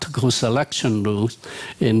optical selection rules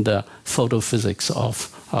in the photophysics of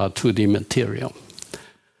 2D material.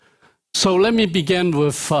 So let me begin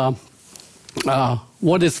with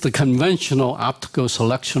what is the conventional optical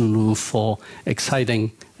selection rule for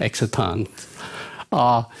exciting excitons.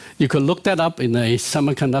 You could look that up in a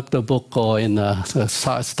semiconductor book or in a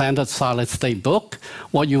standard solid-state book.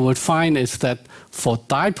 What you would find is that for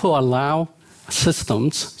dipole-allowed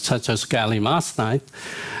systems, such as gallium arsenide,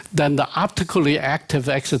 then the optically active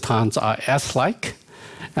excitons are S-like.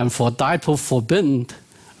 And for dipole-forbidden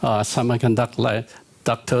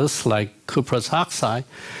semiconductors like cuprous oxide,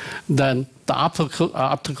 then the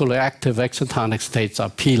optically active excitonic states are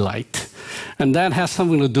P-like. And that has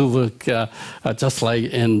something to do with, just like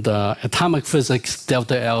in the atomic physics,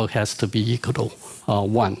 delta L has to be equal to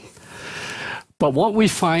 1. But what we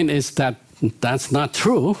find is that that's not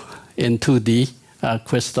true in 2D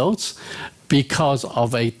crystals because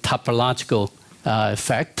of a topological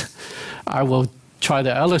effect. I will try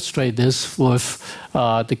to illustrate this with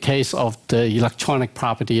the case of the electronic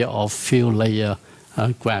property of field layer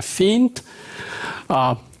graphene.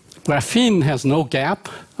 Graphene has no gap,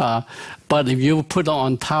 but if you put it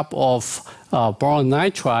on top of boron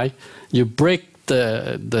nitride, you break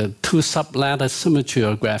the two sublattice symmetry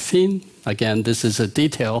of graphene. Again, this is a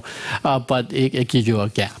detail, but it gives you a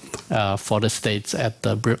gap for the states at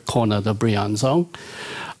the corner of the Brillouin zone.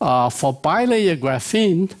 For bilayer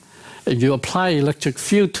graphene, if you apply electric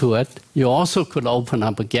field to it, you also could open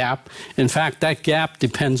up a gap. In fact, that gap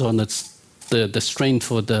depends on the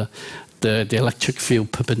strength of the electric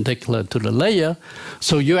field perpendicular to the layer.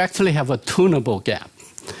 So you actually have a tunable gap.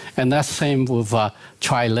 And that's same with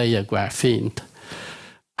tri-layer graphene.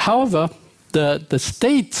 However, the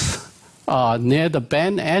states near the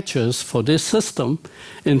band edges for this system,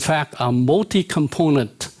 in fact, are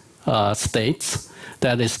multi-component states.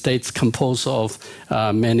 That is, states composed of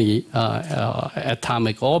many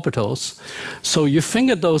atomic orbitals. So you think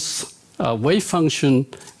of those wave function,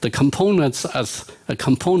 the components, as a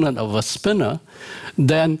component of a spinner,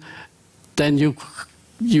 then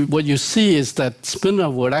what you see is that spinner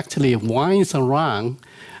would actually winds around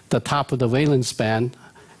the top of the valence band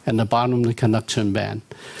and the bottom of the conduction band.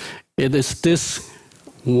 It is this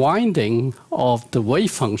winding of the wave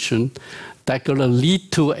function that's going to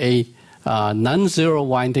lead to a non-zero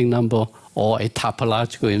winding number or a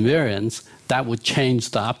topological invariance that would change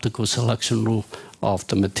the optical selection rule of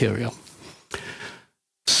the material.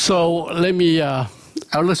 So let me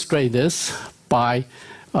illustrate this by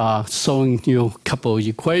showing you a couple of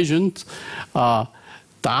equations. The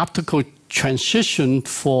optical transition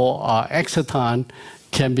for exciton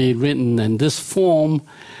can be written in this form,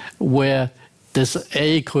 where this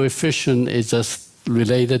A coefficient is just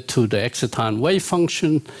related to the exciton wave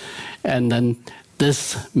function, and then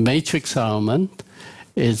this matrix element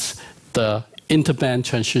is the interband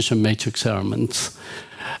transition matrix elements.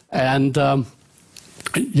 And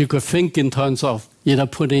you could think in terms of either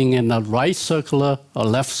putting in a right circular or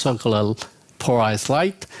left circular polarized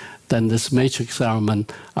light, then this matrix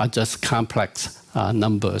element are just complex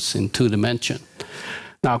numbers in 2 dimensions.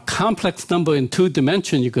 Now, complex number in 2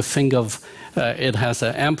 dimensions, you could think of it has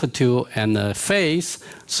an amplitude and a phase,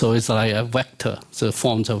 so it's like a vector, so it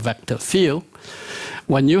forms a vector field.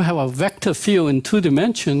 When you have a vector field in 2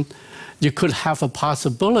 dimensions, you could have a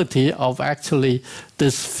possibility of actually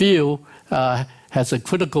this field has a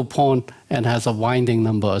critical point and has a winding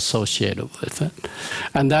number associated with it.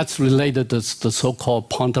 And that's related to the so-called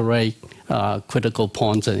Poincaré critical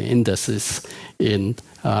points and indices in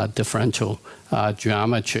differential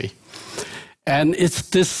geometry. And it's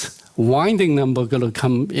this winding number going to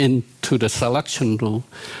come into the selection rule.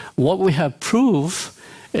 What we have proved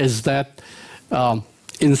is that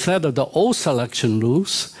instead of the old selection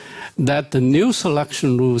rules, that the new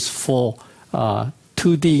selection rules for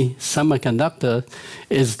 2D semiconductor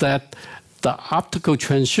is that the optical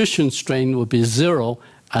transition strain will be 0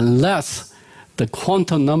 unless the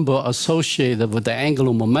quantum number associated with the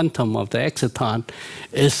angular momentum of the exciton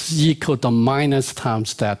is equal to minus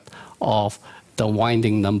times that of the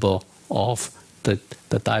winding number of the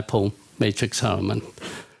dipole matrix element.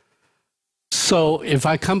 So if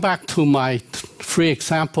I come back to my 3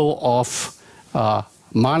 example of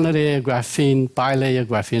monolayer graphene, bilayer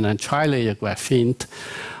graphene, and trilayer graphene,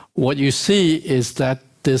 what you see is that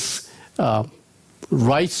this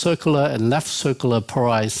right circular and left circular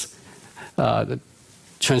polarized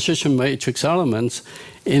transition matrix elements,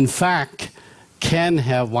 in fact, can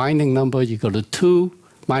have winding number equal to 2,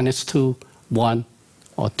 minus 2, 1,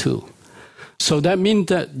 or 2. So that means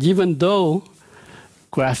that even though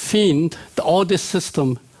graphene, all this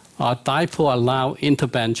system are dipole allowed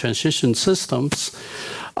interband transition systems,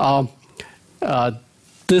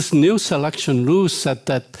 this new selection rule said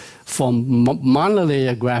that for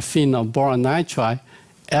monolayer graphene or boron nitride,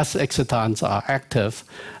 S excitons are active.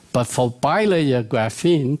 But for bilayer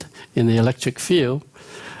graphene in the electric field,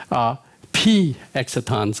 P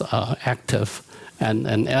excitons are active,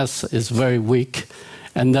 and S is very weak.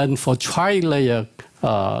 And then for trilayer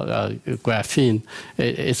graphene,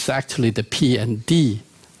 it's actually the P and D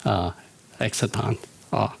exciton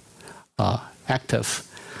are active.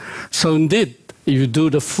 So indeed, if you do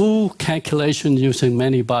the full calculation using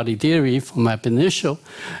many-body theory from ab initio,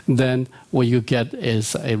 then what you get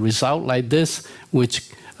is a result like this, which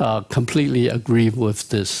completely agree with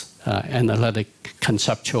this analytic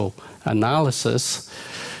conceptual analysis.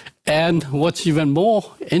 And what's even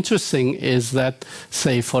more interesting is that,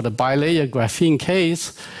 say, for the bilayer graphene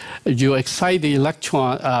case, you excite the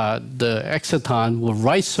electron, the exciton with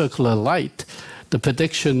right circular light. The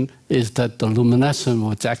prediction is that the luminescence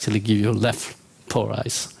would actually give you left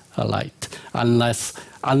polarized light,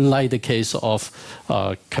 unlike the case of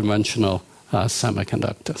conventional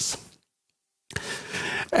semiconductors.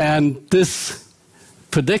 And this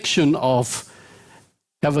prediction of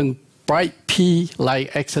having bright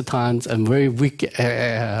P-like excitons and very weak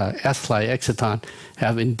S-like exciton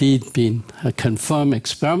have indeed been confirmed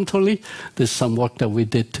experimentally. There's some work that we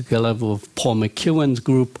did together with Paul McEwen's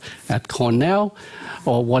group at Cornell.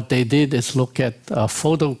 Or what they did is look at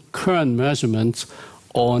photocurrent measurements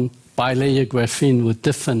on bilayer graphene with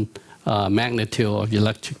different magnitude of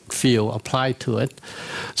electric field applied to it.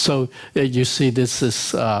 So you see this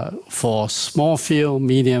is for small field,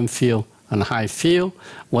 medium field, and high field.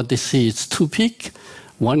 What they see is two peaks.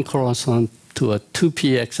 One corresponds to a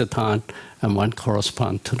 2p exciton, and one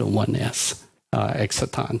corresponds to the 1s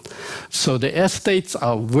exciton. So the S states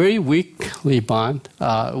are very weakly bound,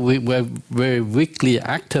 we're very weakly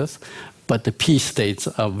active, but the P states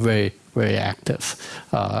are very, very active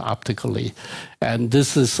optically. And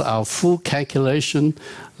this is our full calculation.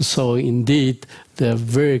 So indeed, there are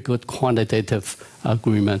very good quantitative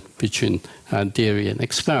agreement between theory and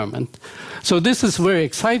experiment. So this is very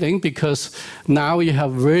exciting because now you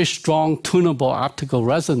have very strong tunable optical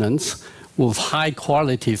resonance with high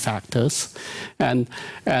quality factors, and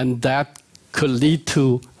that could lead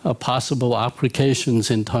to possible applications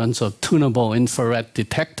in terms of tunable infrared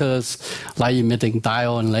detectors, light-emitting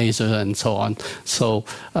diode and laser, and so on. So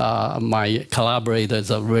my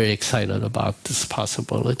collaborators are very excited about these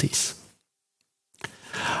possibilities.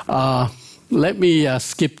 Let me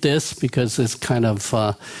skip this because it's kind of,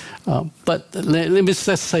 but let me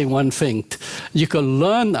just say one thing. You can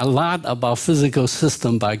learn a lot about physical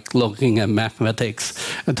systems by looking at mathematics.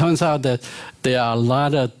 It turns out that there are a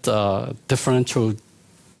lot of differential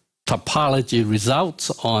topology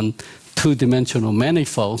results on two-dimensional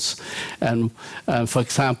manifolds. And for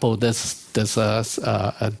example, there's a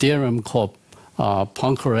theorem called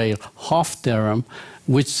Poincare-Hopf theorem,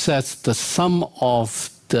 which says the sum of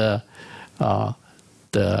the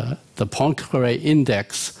Poincare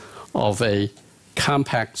index of a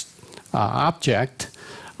compact object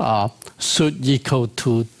should equal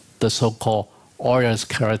to the so-called Euler's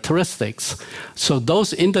characteristics. So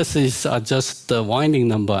those indices are just the winding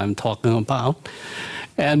number I'm talking about.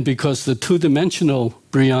 And because the two-dimensional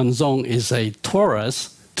Brillouin zone is a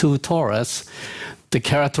torus, two torus, the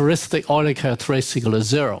characteristic, Euler characteristic is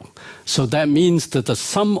 0. So that means that the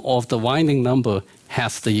sum of the winding number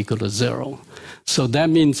has to equal to 0. So that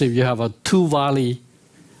means if you have a two-valley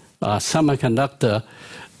semiconductor,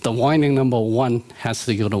 the winding number 1 has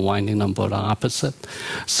to equal to winding number the opposite.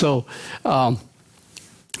 So,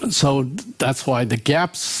 so that's why the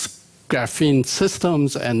gaps graphene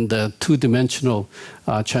systems and the two-dimensional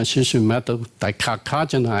transition method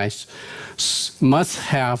dicogenized must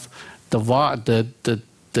have the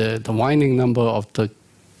winding number of the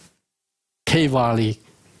k-valley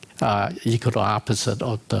equal to opposite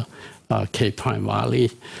of the k-prime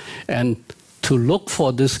valley. And to look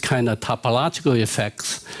for this kind of topological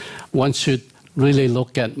effects, one should really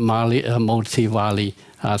look at multi-valley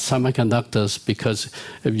semiconductors, because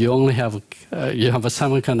if you only have you have a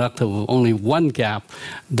semiconductor with only one gap,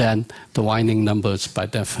 then the winding numbers by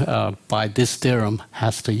this theorem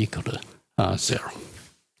has to equal to 0.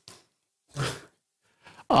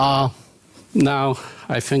 Now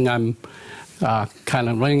I think I'm kind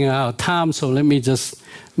of running out of time, so let me just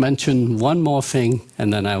mention one more thing,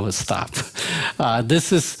 and then I will stop.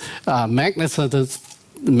 This is magnetism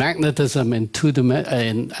in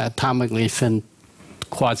atomically thin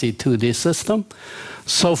quasi-2D system.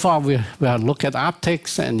 So far, we have looked at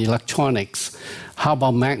optics and electronics. How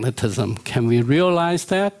about magnetism? Can we realize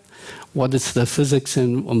that? What is the physics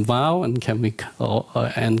involved, and can we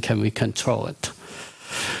control it?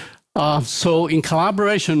 So in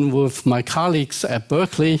collaboration with my colleagues at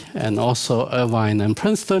Berkeley and also Irvine and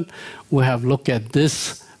Princeton, we have looked at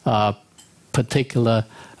this particular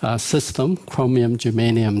system, chromium,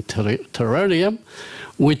 germanium, tellurium,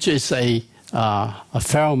 which is a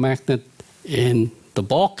ferromagnet in the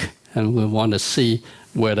bulk, and we want to see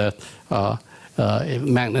whether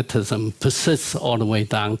magnetism persists all the way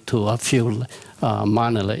down to a few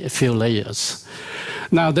layers.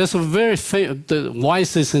 Now, there's a very why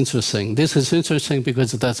is this interesting? This is interesting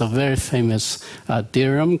because there's a very famous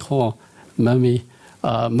theorem called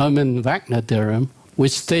Mermin-Wagner theorem,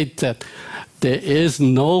 which states that there is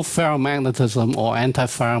no ferromagnetism or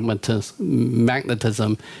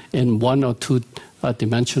anti-ferromagnetism in 1 or 2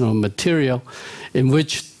 dimensional material in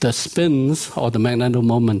which the spins or the magnetic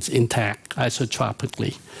moments intact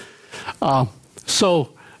isotropically.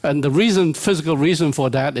 And the physical reason for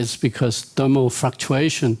that is because thermal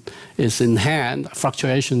fluctuation is in hand.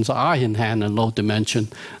 Fluctuations are in hand in low dimension.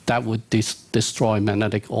 That would destroy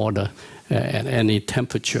magnetic order at any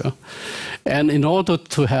temperature. And in order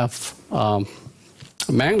to have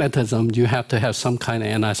magnetism, you have to have some kind of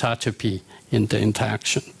anisotropy in the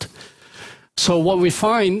interaction. So what we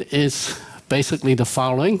find is basically the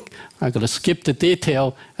following. I'm going to skip the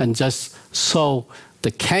detail and just show the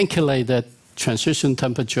calculated transition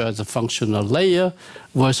temperature as a function of layer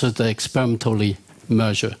versus the experimentally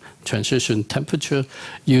measured transition temperature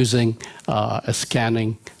using a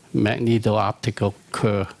scanning magneto-optical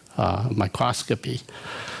curve microscopy.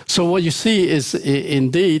 So what you see is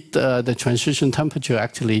indeed the transition temperature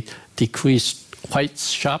actually decreased quite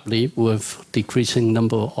sharply with decreasing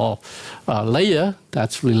number of layer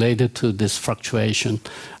that's related to this fluctuation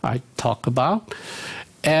I talk about.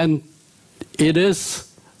 And it is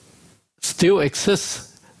still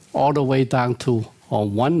exists all the way down to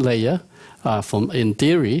on 1 layer in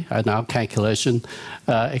theory, and our calculation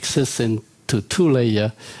exists into 2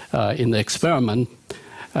 layer in the experiment.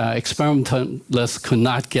 Experimentalists could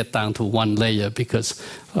not get down to 1 layer because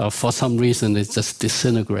for some reason it just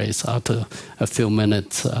disintegrates after a few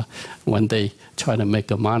minutes when they try to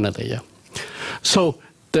make a monolayer. So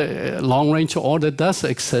the long-range order does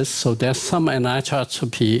exist, so there's some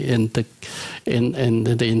anisotropy in the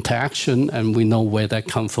interaction, and we know where that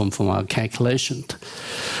comes from our calculation.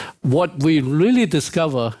 What we really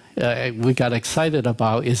discover, we got excited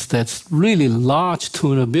about, is that really large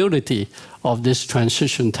tunability of this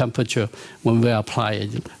transition temperature when we apply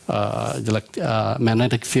a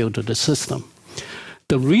magnetic field to the system.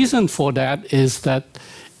 The reason for that is that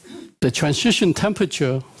the transition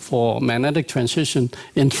temperature for magnetic transition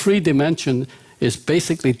in 3 dimensions is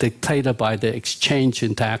basically dictated by the exchange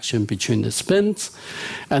interaction between the spins.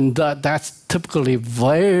 And that's typically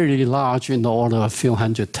very large in the order of a few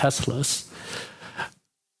hundred Teslas.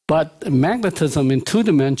 But magnetism in 2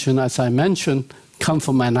 dimensions, as I mentioned, comes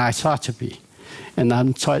from anisotropy. And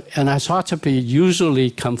anisotropy usually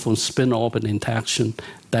comes from spin-orbit interaction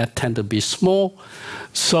that tend to be small.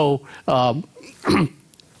 So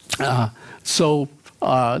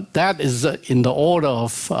that is in the order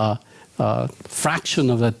of fraction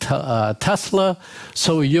of a Tesla.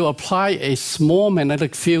 So you apply a small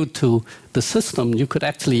magnetic field to the system, you could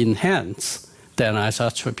actually enhance the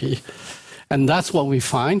anisotropy. And that's what we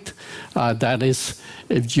find. That is,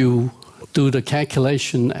 if you do the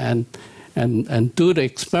calculation and do the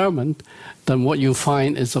experiment, then what you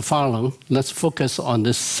find is the following. Let's focus on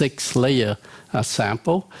this 6-layer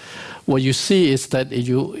sample. What you see is that if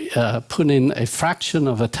you put in a fraction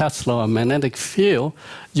of a Tesla, a magnetic field,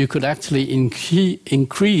 you could actually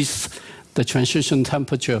increase the transition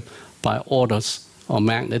temperature by orders of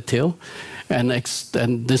magnitude. And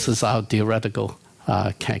this is our theoretical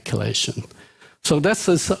calculation. So this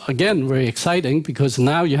is, again, very exciting because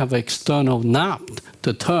now you have an external knob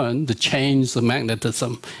to turn to change the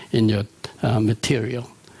magnetism in your material.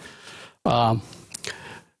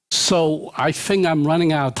 So I think I'm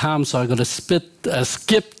running out of time, so I'm going to skip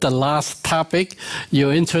the last topic.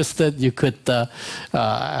 You're interested, you could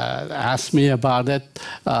ask me about it.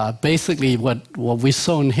 Basically, what we've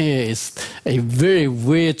shown here is a very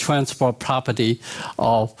weird transport property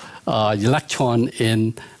of electron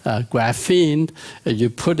in graphene. You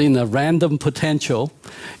put in a random potential,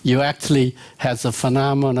 you actually have a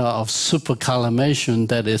phenomena of supercollimation,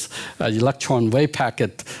 that is, an electron wave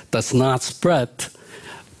packet does not spread,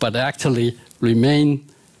 but actually remain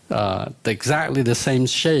exactly the same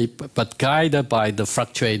shape, but guided by the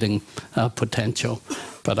fluctuating potential.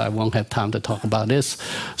 But I won't have time to talk about this.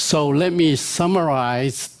 So let me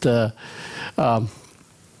summarize the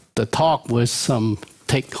talk with some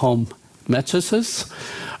take-home matrices.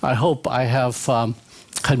 I hope I have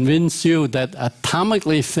convinced you that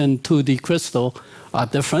atomically thin 2D crystals are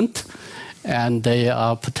different, and they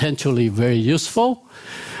are potentially very useful.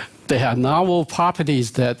 They have novel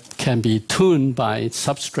properties that can be tuned by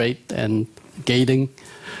substrate and gating.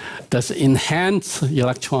 There's enhanced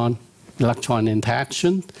electron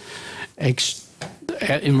interaction.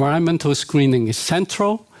 Environmental screening is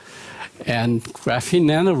central. And graphene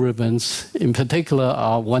nanoribbons, in particular,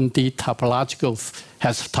 are 1D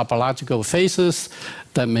has topological phases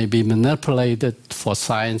that may be manipulated for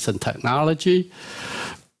science and technology.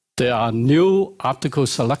 There are new optical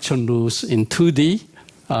selection rules in 2D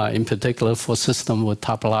in particular for systems with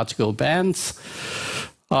topological bands.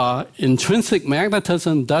 Intrinsic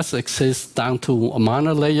magnetism does exist down to a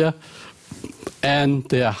monolayer, and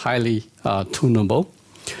they are highly tunable.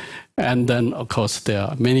 And then, of course, there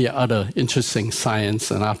are many other interesting science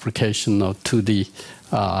and application of 2D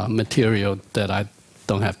material that I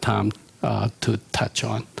don't have time to touch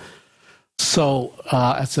on. So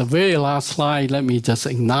as a very last slide, let me just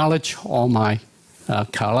acknowledge all my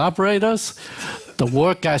collaborators. The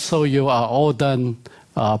work I show you are all done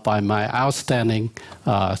by my outstanding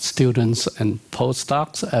students and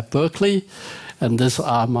postdocs at Berkeley. And these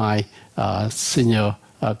are my senior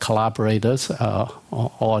collaborators,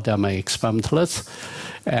 all of them are experimentalists.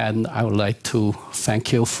 And I would like to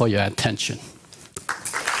thank you for your attention.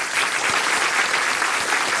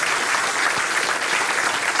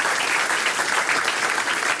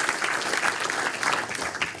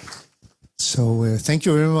 So thank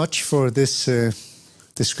you very much for this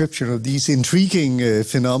description of these intriguing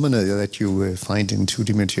phenomena that you find in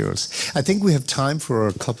 2D materials. I think we have time for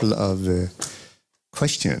a couple of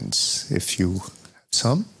questions, if you have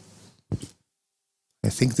some. I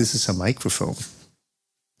think this is a microphone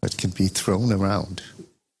that can be thrown around.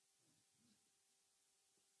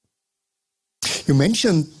 You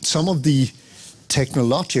mentioned some of the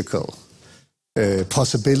technological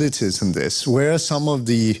possibilities in this. Where are some of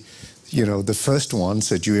the, the first ones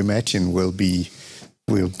that you imagine will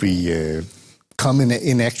come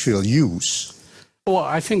in actual use? Well,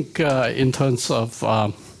 I think in terms of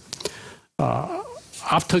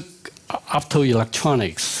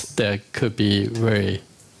optoelectronics, there could be very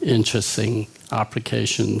interesting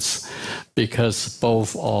applications because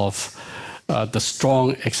both of the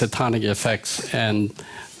strong excitonic effects and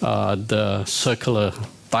the circular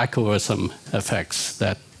dichroism effects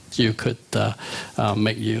that you could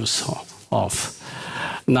make use of.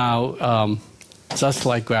 Now, just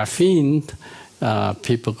like graphene,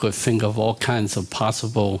 people could think of all kinds of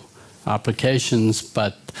possible applications,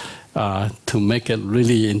 but to make it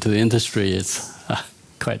really into industry is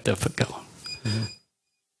quite difficult. Mm-hmm.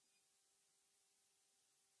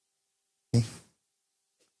 Okay.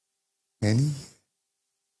 Any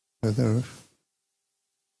other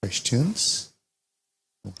questions?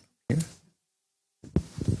 Here.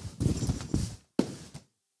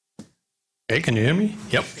 Okay, can you hear me?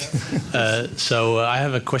 Yep. So I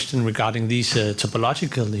have a question regarding these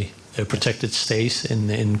topologically protected states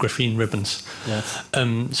in graphene ribbons. Yes.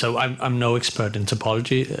 So I'm no expert in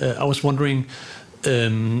topology. I was wondering,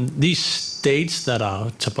 these states that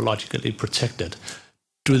are topologically protected,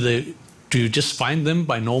 do you just find them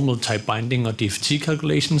by normal type binding or DFT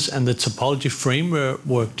calculations, and the topology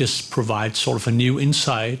framework just provides sort of a new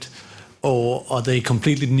insight, or are they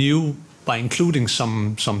completely new by including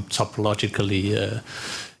some topologically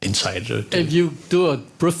insight? If you do a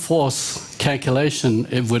brute force calculation,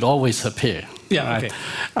 it would always appear. Yeah. Right?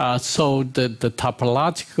 Okay. So the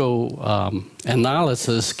topological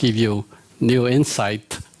analysis give you new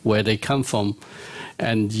insight where they come from,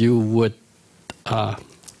 and you would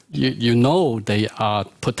you know they are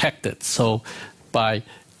protected. So by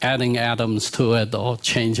adding atoms to it or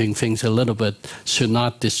changing things a little bit should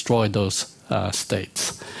not destroy those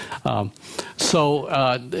states.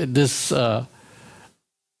 This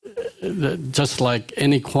just like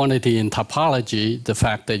any quantity in topology, the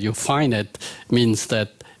fact that you find it means that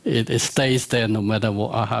it stays there no matter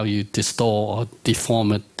how you distort or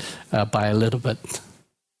deform it by a little bit.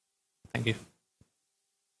 Thank you.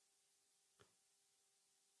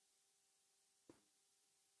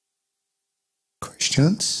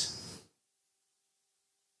 Questions?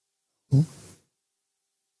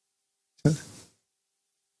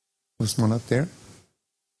 There's one up there.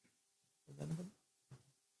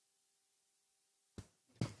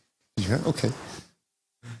 Yeah, okay.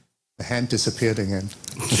 The hand disappeared again.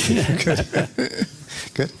 Good.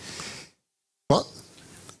 Good. Well,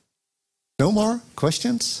 no more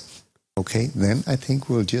questions? Okay, then I think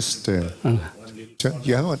we'll just... you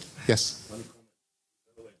have one? Yes.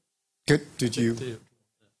 Good. Did you...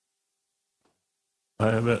 I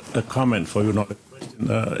have a comment for you, not a question.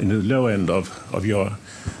 In the low end of your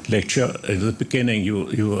lecture, at the beginning, you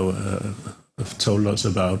told us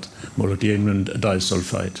about molybdenum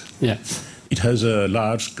disulfide. Yes. It has a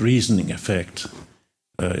large greasing effect.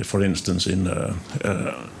 For instance, in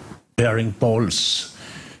bearing balls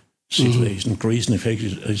situation, greasing effect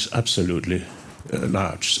is absolutely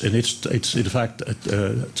large, and it's in fact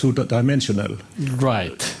two-dimensional.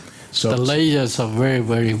 Right. So the layers are very,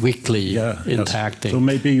 very weakly interacting. So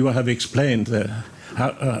maybe you have explained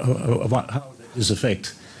how this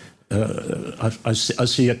effect I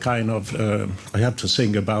see a kind of, I have to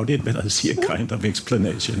think about it, but I see a kind of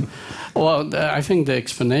explanation. Well, I think the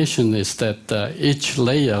explanation is that each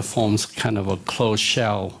layer forms kind of a closed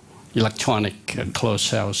shell, electronic closed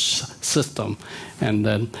shell system, and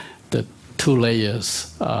then the two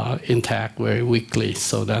layers interact very weakly,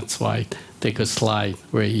 so that's why they could slide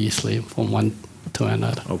very easily from one to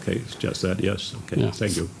another. Okay, it's just that, yes. Okay, Yeah.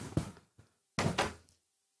 Thank you.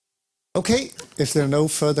 Okay, if there are no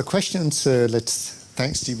further questions, let's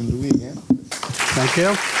thank Stephen Louie again. Thank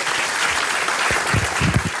you.